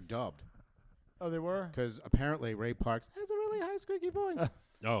lines were dubbed Oh, they were. because apparently Ray Parks has a really high squeaky voice.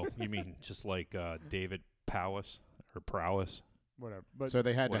 Oh, you mean just like David Prowse or Prowess, Whatever. But So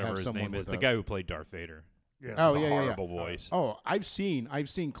they had to whatever have his someone name with is, the a- guy who played Darth Vader. yeah. Oh, It's a yeah, yeah, yeah. horrible voice. Oh, I've seen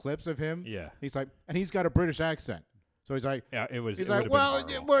clips of him. Yeah, He's like, and he's got a British accent. So he's like, yeah. It was. he's it like, would've been well,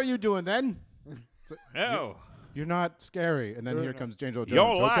 horrible. what are you doing then? Oh, You're not scary. And then Sure here enough. comes James Earl Your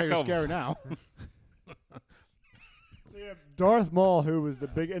Jones. lack Okay, you're of- scary now. So, yeah, Darth Maul, who was the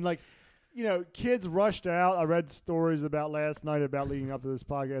big and like, kids rushed out. I read stories about last night about leading up to this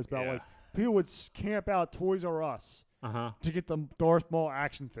podcast about Yeah. like people would camp out Toys R Us to get the Darth Maul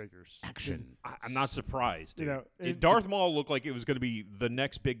action figures. Action. I'm not surprised. You Dude. know, it- Darth Maul looked like it was going to be the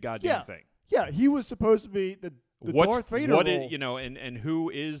next big goddamn Yeah. thing. Yeah, he was supposed to be the Darth Vader what role. is, and who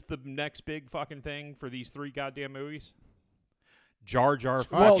is the next big fucking thing for these 3 goddamn movies? Jar Jar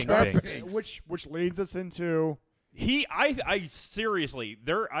well, fucking Jar Jar that's, Binks. Binks. which leads us into I seriously,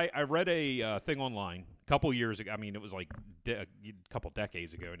 I read a thing online a couple years ago. I mean, it was like a couple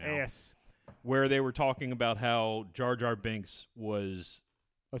decades ago now, ass where they were talking about how Jar Jar Binks was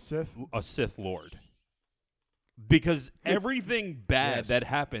a Sith. a Sith Lord. Because everything bad Yes. that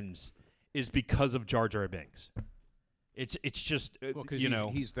happens is because of Jar Jar Binks. It's just Well, because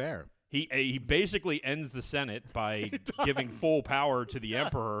he's there. he basically ends the Senate by giving full power to the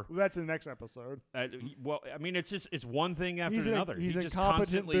Emperor. Well, that's in the next episode. Well, I mean, it's one thing after He's another. He's he an just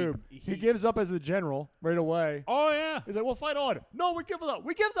incompetent constantly boob. He gives up as a general right away. Oh yeah, He's like, "We'll fight on." No, we give it up.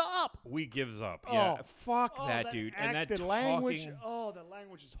 We gives it up. we gives up. Yeah, Oh. fuck Oh, that dude. And that the talking, language. Oh, the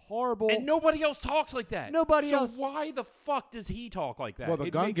language is horrible. and nobody else talks like that. Nobody so else. why the fuck does he talk like that? Well, the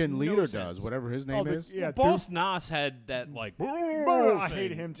It makes Gungan no leader sense. does, whatever his Oh, name the- is. yeah, Boss Nass had that like. I thing,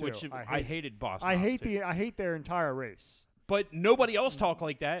 hate him too. Which I I hated Boss I Nass, hate too. I hate their entire race. But nobody else talked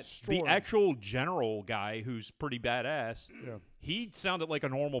like that. Destroy The 'em. actual general guy, who's pretty badass, Yeah. he sounded like a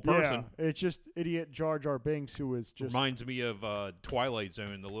normal person. Yeah, it's just idiot Jar Jar Binks who was just Reminds me of Twilight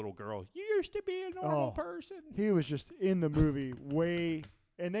Zone, the little girl. You used to be a normal Oh. person. he was just in the movie way,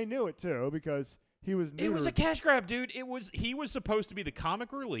 and they knew it too because he was. It was a neutered. cash grab, dude. He was supposed to be the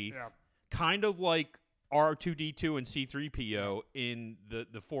comic relief, Yeah. kind of like R2D2 and C3PO in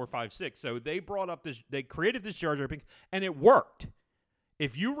the 4, 5, 6. So they brought up this. They created this Jar Jar Binks, and it worked.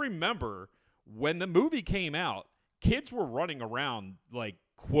 If you remember when the movie came out, kids were running around like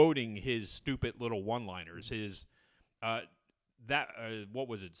quoting his stupid little one-liners. His what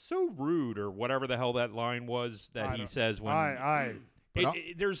was it? So rude or whatever the hell that line was that he says when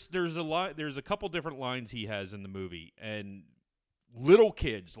there's a lot. There's a couple different lines he has in the movie, and little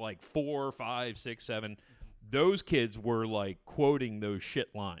kids like 4, 5, 6, 7, those kids were like quoting those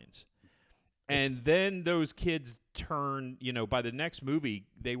shit lines. And then those kids turn, by the next movie,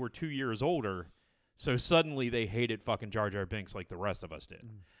 they were 2 years older. So suddenly they hated fucking Jar Jar Binks like the rest of us did.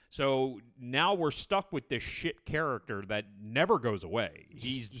 So now we're stuck with this shit character that never goes away.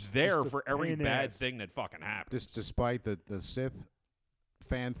 He's there just a for every pain in the bad ass. thing that fucking happens. Despite the Sith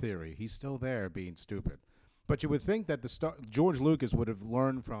fan theory, he's still there being stupid. But you would think that George Lucas would have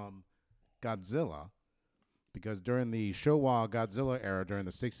learned from Godzilla, because during the Showa Godzilla era, during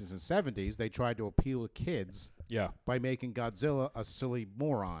the 60s and 70s, they tried to appeal to kids Yeah. by making Godzilla a silly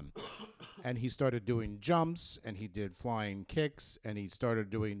moron. And he started doing jumps, and he did flying kicks, and he started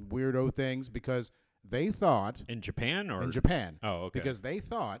doing weirdo things because they thought, In Japan or in Japan, Oh, okay. because they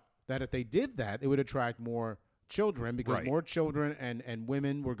thought that if they did that, it would attract more children, because Right. more children and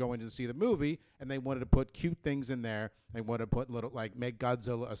women were going to see the movie, and they wanted to put cute things in there. They wanted to put make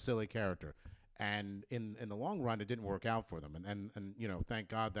Godzilla a silly character. And in the long run, it didn't work out for them. And thank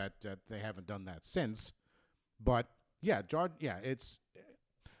God that they haven't done that since. But yeah, it's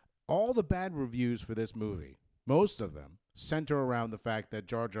all the bad reviews for this movie. Most of them center around the fact that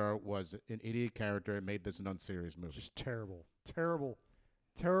Jar Jar was an idiot character and made this an unserious movie. just terrible,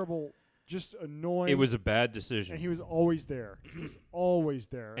 just annoying. It was a bad decision. and he was always there. He was always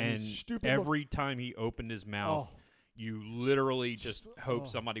there. And his stupid every time he opened his mouth, Oh. you literally just hope oh.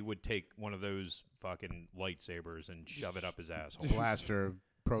 somebody would take one of those fucking lightsabers and shove it up his asshole. Blaster,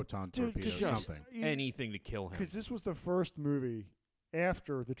 proton Dude, torpedo, just- something. Anything to kill him. Because this was the first movie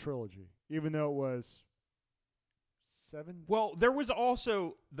after the trilogy, even though it was 7. Well, there was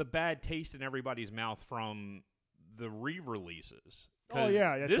also the bad taste in everybody's mouth from the re-releases. Oh, 'Cause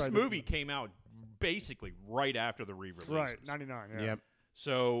yeah, that's this right. movie came out basically right after the re-releases. Right, 99. Yeah. Yep.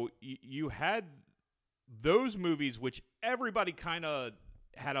 So you had those movies, which everybody kind of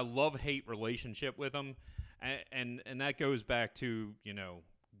had a love-hate relationship with them, and that goes back to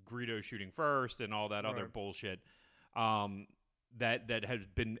Greedo shooting first and all that other Right. bullshit that has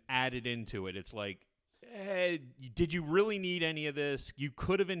been added into it. It's like, did you really need any of this? You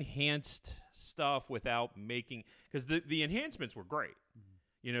could have enhanced stuff without making, because the enhancements were great.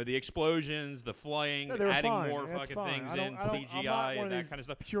 The explosions, the flying, Yeah, they were adding fine. more That's fucking fine. things I don't- in, I don't- I'm not CGI, one and of that these kind of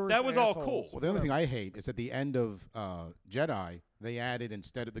stuff. purist That was all assholes. cool. Well, the only thing I hate is at the end of Jedi, they added,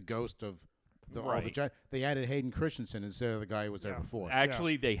 instead of the ghost of all the Right. Jedi, they added Hayden Christensen instead of the guy who was there Yeah. before.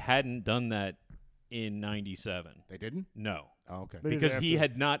 Actually, they hadn't done that in '97. They didn't? No, Oh, okay. They did it because he after.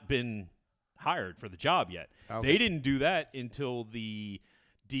 had not been hired for the job yet. Okay. They didn't do that until the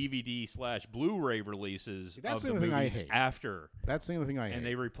DVD/Blu-ray releases See, that's of the the only thing I movies hate. after, That's the only thing I hate. and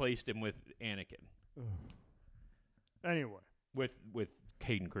they replaced him with Anakin, Anyway, with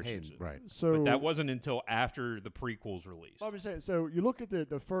Hayden Christensen. Hayden, right. so But that wasn't until after the prequels released. I'm just saying. So you look at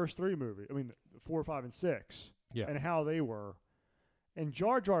the first 3 movies. I mean, the 4, 5, and 6, Yeah. and how they were, and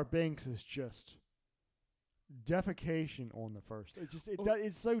Jar Jar Binks is just defecation on the first.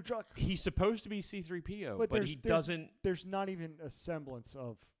 It's so He's supposed to be C-3PO, But but there's- he there's- doesn't. there's not even a semblance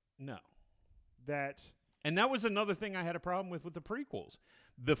of No. that. And that was another thing I had a problem with the prequels.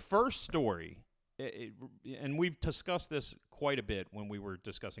 The first story, and we've discussed this quite a bit when we were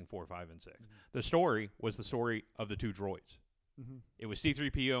discussing 4, 5, and 6. The story was the story of the 2 droids. Mm-hmm. It was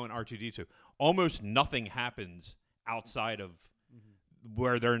C-3PO and R2-D2. Almost nothing happens outside of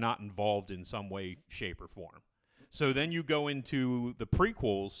where they're not involved in some way, shape, or form. So then you go into the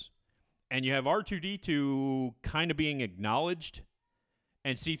prequels, and you have R2-D2 kind of being acknowledged,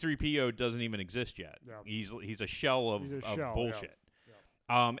 and C-3PO doesn't even exist yet. Yeah. He's a shell of, He's a of shell, bullshit.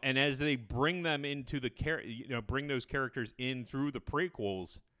 yeah. And as they bring them into bring those characters in through the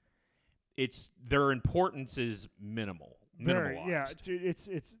prequels, their importance is minimalized. Yeah, dude, it's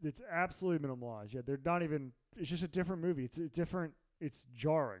absolutely minimalized. Yeah, they're not even. It's just a different movie. It's a different. It's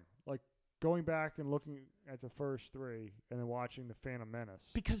jarring. Like going back and looking at the first three and then watching the Phantom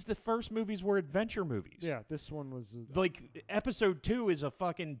Menace. Because the first movies were adventure movies. Yeah, this one was Like, episode 2 is a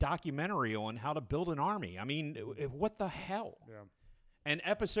fucking documentary on how to build an army. I mean, what the hell? yeah. And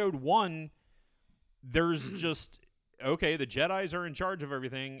episode 1, there's just, okay, the Jedis are in charge of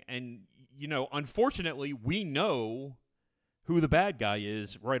everything. And, unfortunately, we know who the bad guy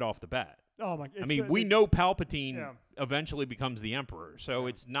is right off the bat. Oh my! I mean, we know Palpatine Yeah. eventually becomes the Emperor, so Yeah.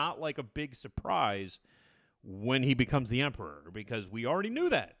 it's not like a big surprise when he becomes the Emperor, because we already knew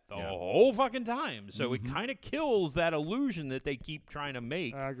that the Yeah. whole fucking time. So it kind of kills that illusion that they keep trying to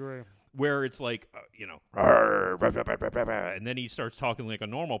make, I agree. where it's like, "Arr, rah, rah, rah, rah, rah, rah," and then he starts talking like a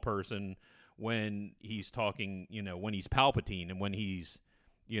normal person when he's talking, when he's Palpatine, and when he's,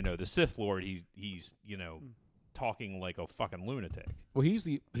 the Sith Lord, he's talking like a fucking lunatic. Well,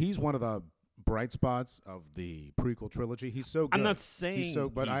 he's one of the bright spots of the prequel trilogy. He's so good. I'm not saying he's so,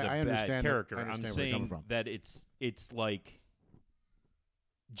 but he's I a understand bad that- character. I understand I'm where you're coming saying from. that it's like,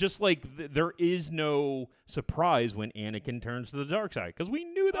 just like there is no surprise when Anakin turns to the dark side, because we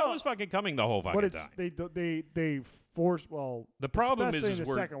knew that was fucking coming the whole fucking But it's time. they force The problem especially is in the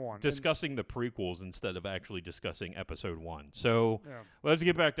we're second one. And- discussing the prequels instead of actually discussing episode 1. So yeah. let's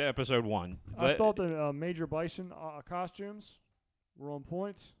get back to episode 1. I thought the Major Bison costumes were on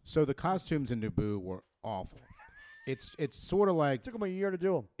point. So the costumes in Naboo were awful. It's sort of like It took them a year to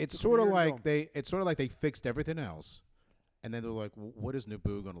do them. it's sort of like they fixed everything else, and then they're like, what is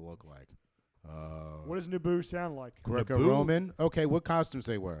Naboo going to look like? What does Naboo sound like? Greco-Roman. Okay, what costumes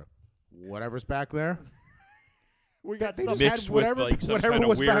they wear? Whatever's back there. We got They stuff. just had mixed whatever- with like some whatever kind of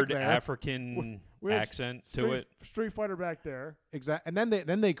was back weird there. African We had accent to it. Street Fighter back there. Exactly. And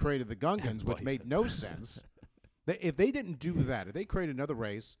then they created the Gungans, which made no sense. If they didn't do that, if they created another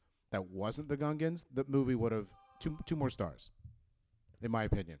race that wasn't the Gungans, the movie would have two more stars, in my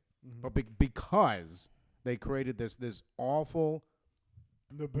opinion. Mm-hmm. But because they created this awful,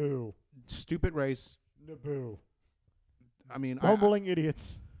 Naboo. stupid race. Naboo. I mean, Bumbling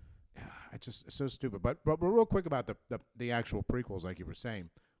idiots. I just it's so stupid. But real quick about the actual prequels, like you were saying,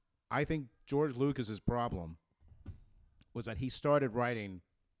 I think George Lucas's problem was that he started writing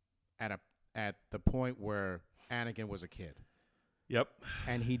at the point where Anakin was a kid, Yep.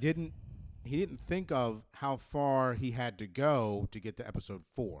 and he didn't think of how far he had to go to get to episode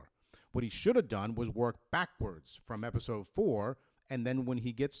 4. What he should have done was work backwards from episode 4, and then when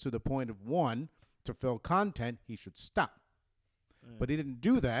he gets to the point of 1 to fill content, he should stop. But he didn't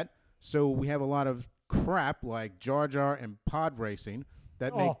do that, so we have a lot of crap like Jar Jar and pod racing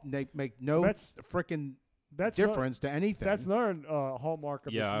that make no That's- freaking That's difference to anything. That's another hallmark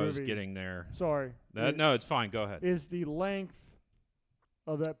of Yeah, this I movie. was getting there. Sorry. No, it's fine. Go ahead. Is the length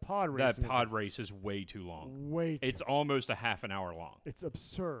of that pod race. That pod race is way too long. Way too. It's almost a half an hour long. It's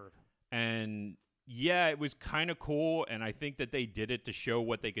absurd. And yeah, it was kind of cool, and I think that they did it to show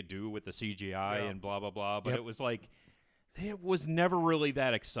what they could do with the CGI Yeah. and blah blah blah. But Yep. it was like, it was never really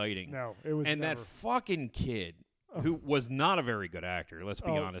that exciting. No, it was And never. that fucking kid, who was not a very good actor, let's be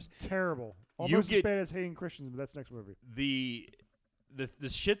honest. Terrible. You Almost as get- bad as Hayden Christensen, but that's next movie. The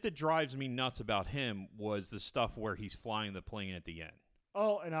shit that drives me nuts about him was the stuff where he's flying the plane at the end.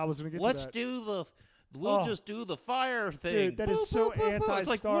 Oh, and I was going to get Let's to that. do the. We'll Oh. just do the fire thing. Dude, that is Boop, so boop, boop, boop. anti-Star It's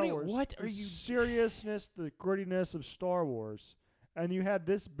like, Wars. what are The you? seriousness, the grittiness of Star Wars, and you had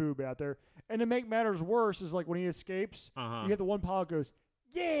this boob out there. And to make matters worse is like when he escapes, Uh-huh. you get the one pilot goes,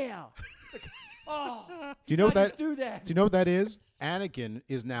 "Yeah." It's like, oh, Do you know I what that? just do that? Do you know what that is? Anakin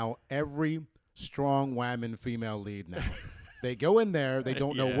is now every strong woman female lead now. They go in there, they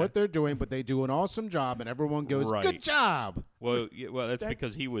don't know Yeah. what they're doing, but they do an awesome job, and everyone goes, Right. "Good job!" Well, that's That-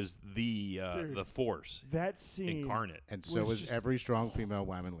 because he was the Dude. Force That scene incarnate. And so Was is just- every strong female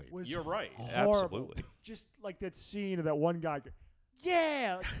woman lead. was You're right. horrible. Absolutely. Just like that scene of that one guy.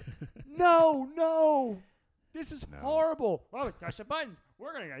 Yeah. no. This is No. horrible. Oh, touch the buttons.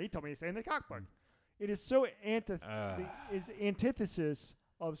 We're gonna. He told me to stay in the cockpit. It is so is antithesis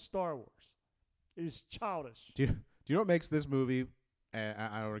of Star Wars. It is childish. Do you know what makes this movie? I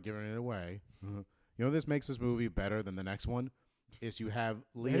don't want to give anything away. You know what this makes this movie better than the next one? Is you have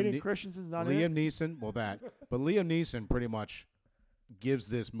Hayden Christensen's not in Liam it. Neeson. Well, but Liam Neeson pretty much gives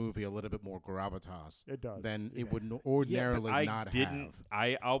this movie a little bit more gravitas It does. than it would Yeah, ordinarily but I not didn't.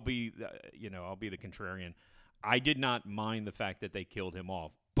 have. I'll be I'll be the contrarian. I did not mind the fact that they killed him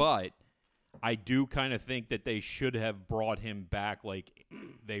off, but I do kind of think that they should have brought him back like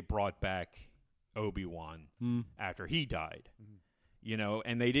they brought back Obi-Wan after he died. Mhm.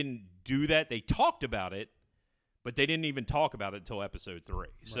 And they didn't do that. They talked about it, But they didn't even talk about it until episode 3. Right.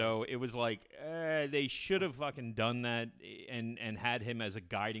 So it was like they should have fucking done that and had him as a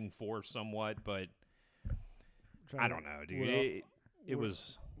guiding force somewhat. But I don't know, dude. It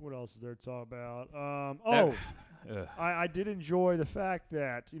was. What else is there to talk about? I did enjoy the fact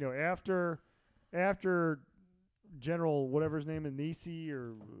that after General whatever his name is, Nisi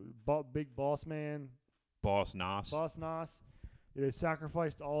or Big Boss Man, Boss Nass, he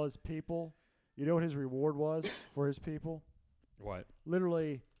sacrificed all his people. You know what his reward was for his people? What?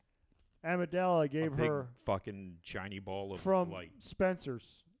 Literally, Amidala gave her fucking shiny ball of from light.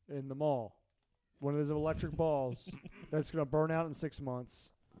 Spencer's in the mall. One of those electric balls that's going to burn out in 6 months.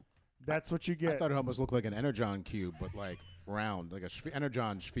 That's what you get. I thought it almost looked like an Energon cube, but like round, like a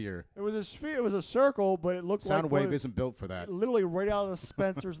Energon sphere. It was a sphere. It was a circle, but it looked like Soundwave isn't built for that. Literally right out of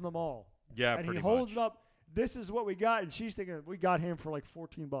Spencer's in the mall. Yeah, and pretty he holds much. it up. This is what we got, and she's thinking we got him for like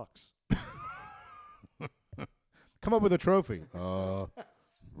 $14. Come up with a trophy.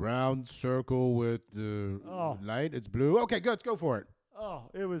 Round circle with the light. It's blue. Okay, good. Let's go for it. Oh,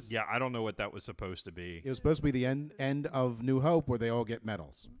 it was. Yeah, I don't know what that was supposed to be. It was supposed to be the end of New Hope where they all get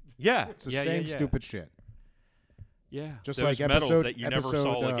medals. Yeah, It's the same yeah. stupid shit. Yeah, Just those like medals episode- that you never episode,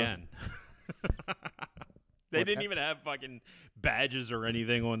 saw again. They What, didn't even have fucking badges or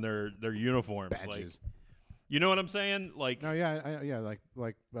anything on their uniforms. Badges. Like, you know what I'm saying? Like, No, yeah,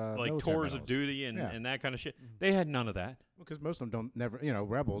 like military tours of medals. duty and, Yeah. and that kind of shit. They had none of that. Because most of them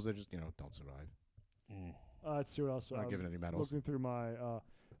rebels, they just, don't survive. Let's see what else. Not giving any medals. Looking through my.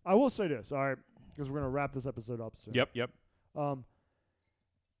 I will say this, all right, because we're going to wrap this episode up soon. Yep.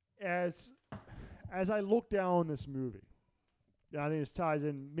 As I look down this movie, I think this ties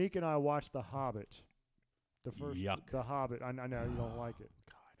in. Meek and I watched The Hobbit. The first, Yuck. The Hobbit. I know you don't like it.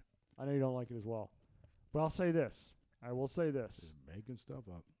 God, I know you don't like it as well. But I'll say this. I will say this. They're making stuff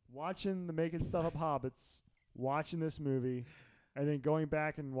up. Watching the Making Stuff Up Hobbits, watching this movie, and then going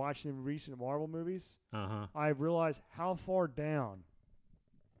back and watching the recent Marvel movies, I realized how far down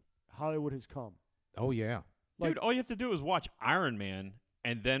Hollywood has come. Oh, yeah. Dude, all you have to do is watch Iron Man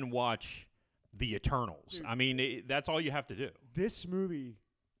and then watch The Eternals. Dude. I mean, that's all you have to do. This movie,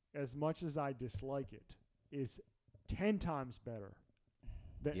 as much as I dislike it, is 10 times better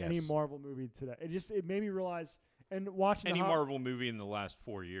than any Yes. Marvel movie today. It made me realize, and watching Any the Marvel movie in the last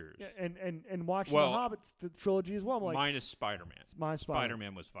 4 years. and watching Well, the Hobbit the trilogy as well. I'm like, minus Spider-Man. my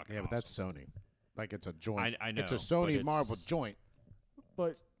Spider-Man was fucking Yeah, but awesome. that's Sony. Like, it's a joint. I know, It's a but Sony it's- Marvel joint.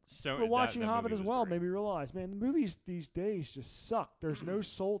 But So for watching that Hobbit movie as was well great. made me realize, man, the movies these days just suck. There's no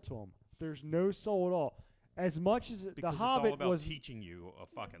soul to them. There's no soul at all. As much as Because the it's Hobbit all about was teaching you a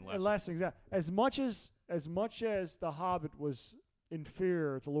fucking a lesson. lesson, exactly. As much as the Hobbit was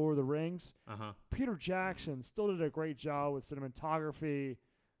inferior to Lord of the Rings, Peter Jackson still did a great job with cinematography,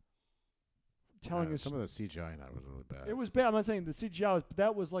 telling us Some of the CGI in that was really bad. it was bad. I'm not saying the CGI was, but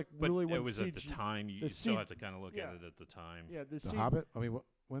that was like But really when it was CG, at the time. You the still C- have to kind of look yeah. at it at the time. Yeah, the The Hobbit? I mean,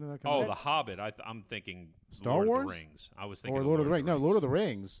 when did that come Oh, out? The Hobbit. I'm thinking Star Lord Wars? of the Rings. I was thinking Or Lord of the Rings. No, Lord of the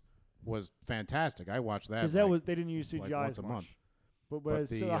Rings was fantastic. I watched that. because that was they didn't use CGI like once as a much. month. But, But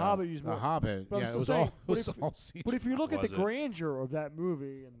so the Hobbit used more. The Hobbit, But I'm yeah, it still was saying, all it but was if- all CGI. But if you look at the Was it? grandeur of that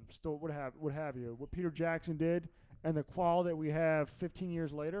movie and still what have you, what Peter Jackson did, and the quality that we have 15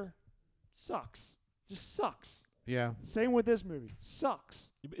 years later, sucks. Just sucks. Yeah. Same with this movie. Sucks.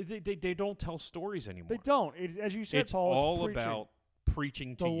 They don't tell stories anymore. They don't. As you said, It's Paul, it's all preaching. about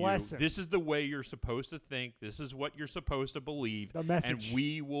preaching to The you. lesson. This is the way you're supposed to think. This is what you're supposed to believe. The message. And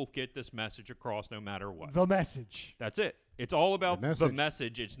we will get this message across no matter what. The message. That's it. It's all about The the message.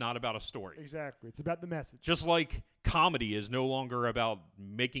 message. It's not about a story. Exactly. It's about the message. Just like comedy is no longer about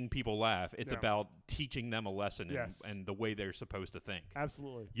making people laugh. It's Yeah. about teaching them a lesson Yes. and the way they're supposed to think.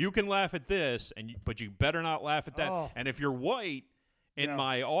 Absolutely. You can laugh at this, but you better not laugh at that. Oh. And if you're white in Yeah.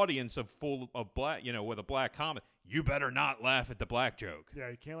 my audience of full of black, with a black comment, you better not laugh at the black joke. Yeah,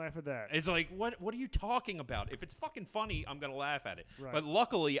 you can't laugh at that. It's like, what are you talking about? If it's fucking funny, I'm going to laugh at it. Right. But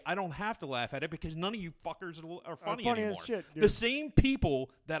luckily, I don't have to laugh at it because none of you fuckers are funny funny as anymore. shit, dude. The same people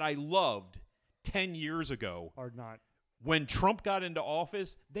that I loved 10 years ago, Or not. when Trump got into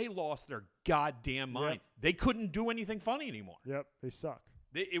office, they lost their goddamn mind. Yep. They couldn't do anything funny anymore. Yep, they suck.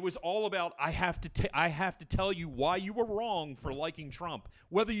 It was all about I have to tell you why you were wrong for liking Trump,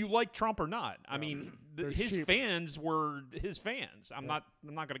 whether you like Trump or not. I mean, They're his sheep. fans were his fans. I'm not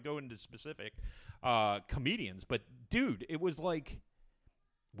going to go into specific comedians, but dude, it was like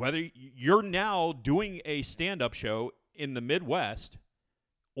whether you're now doing a stand-up show in the Midwest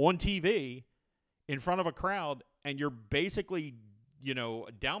on TV in front of a crowd, and you're basically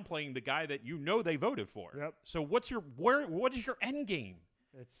downplaying the guy that they voted for. Yep. So what is your end game?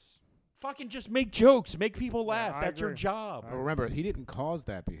 It's Fucking just make jokes, make people Yeah, laugh. I That's your agree. job. But remember, he didn't cause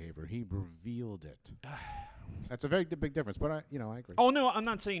that behavior. He revealed it. That's a very big difference. But I agree. Oh no, I'm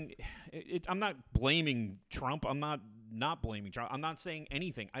not saying. I'm not blaming Trump. I'm not blaming Trump. I'm not saying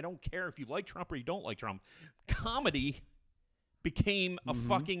anything. I don't care if you like Trump or you don't like Trump. Comedy became a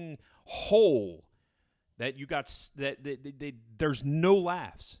fucking hole that you got. There's no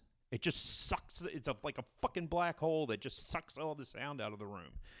laughs. It just sucks. It's like a fucking black hole that just sucks all the sound out of the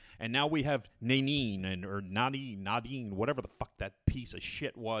room. And now we have Nadine or Nadine, whatever the fuck that piece of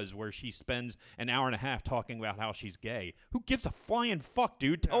shit was, where she spends an hour and a half talking about how she's gay. Who gives a flying fuck,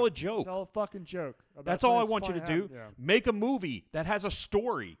 dude? Tell a joke. Tell a fucking joke. about That's all I something want you to that's do. fine happening. Make a movie that has a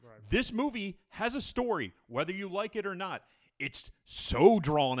story. Right. This movie has a story, whether you like it or not. It's so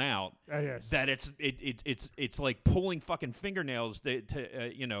drawn out Yes. that it's like pulling fucking fingernails to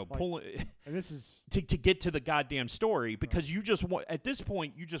pull And this is to get to the goddamn story, because you just want, at this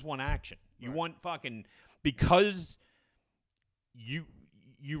point, you just want action. You Right. want fucking, because you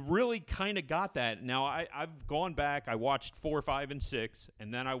really kind of got that. Now I've gone back. I watched 4, 5, and 6,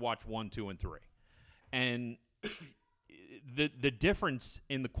 and then I watched 1, 2, and 3, and the difference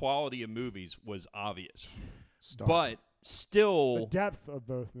in the quality of movies was obvious, Stark. but still the depth of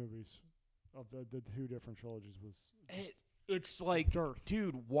both movies, of the two different trilogies was. it's like, Dirt.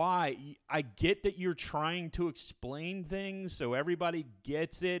 dude, why? I get that you're trying to explain things so everybody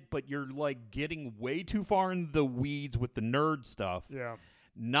gets it, but you're like getting way too far in the weeds with the nerd stuff. Yeah.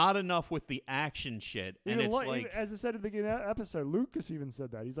 Not enough with the action shit. And it's even, like, as I said at the beginning of that episode, Lucas even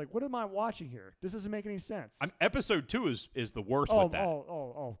said that. He's like, "What am I watching here? This doesn't make any sense." episode 2 is the worst oh, with that.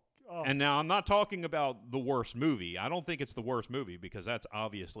 oh. And now I'm not talking about the worst movie. I don't think it's the worst movie, because that's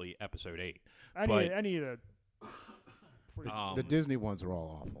obviously episode 8. Any of the. The Disney ones are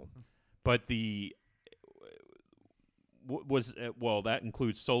all awful. But the that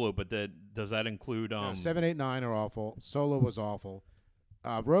includes Solo, but does that include 7, 8, 9 are awful. Solo was awful.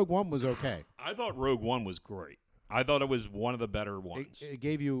 Rogue One was okay. I thought Rogue One was great. I thought it was one of the better ones. It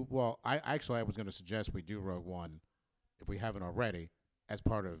gave you I was going to suggest we do Rogue One, if we haven't already, as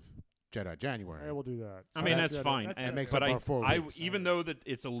part of Jedi January. Yeah, we'll do that. I mean, that's good. fine. That's And- good. makes but up I, our 4 I weeks. even though that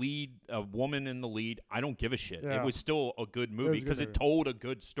it's a woman in the lead, I don't give a shit. Yeah. It was still a good was movie a good because it movie. told a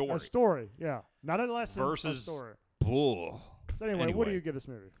good story. A story, yeah, not a lesson. Versus- a story. Bull. So anyway, what do anyway. you give this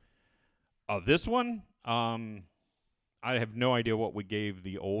movie? This one, I have no idea what we gave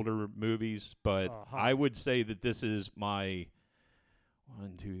the older movies, but Uh-huh. I would say that this is my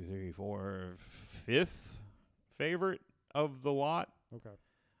 1, 2, 3, 4, 5th favorite of the lot.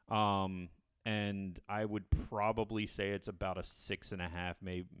 Okay. And I would probably say it's about a 6.5,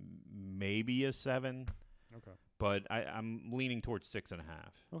 maybe a 7. Okay. But I'm leaning towards 6.5.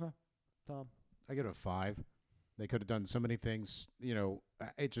 Okay. Tom. I give it a 5. They could have done so many things.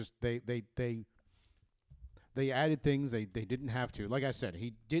 It just they added things they didn't have to. Like I said,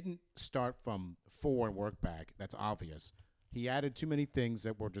 he didn't start from 4 and work back. That's obvious. He added too many things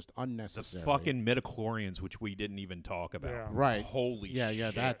that were just The unnecessary. fucking midichlorians, which we didn't even talk about. Yeah. Right. Holy Yeah, shit.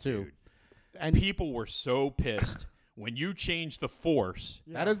 yeah, that too. Dude. And People were so pissed when you changed the Force,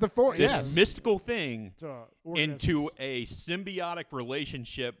 that is the 4. this Yes. mystical thing, To into a symbiotic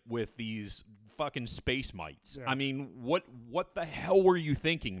relationship with these fucking space mites. Yeah. I mean, what the hell were you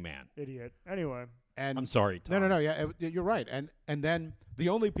thinking, man? idiot. Anyway, And I'm sorry, Tom. No. Yeah, you're right. And then the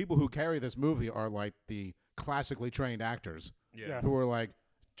only people who carry this movie are like the classically trained actors Yeah. who are like,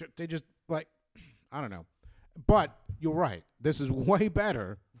 they just like, I don't know. But you're right. This is way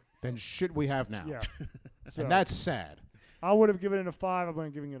better than shit we have now. yeah. So And that's sad. I would have given it a 5.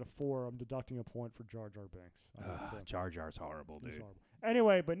 I'm giving it a 4. I'm deducting a point for Jar Jar Binks. Jar Jar's horrible, He's dude. horrible.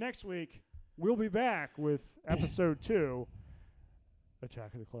 Anyway, but next week we'll be back with episode 2,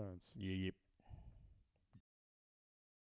 Attack of the Clones. Yep.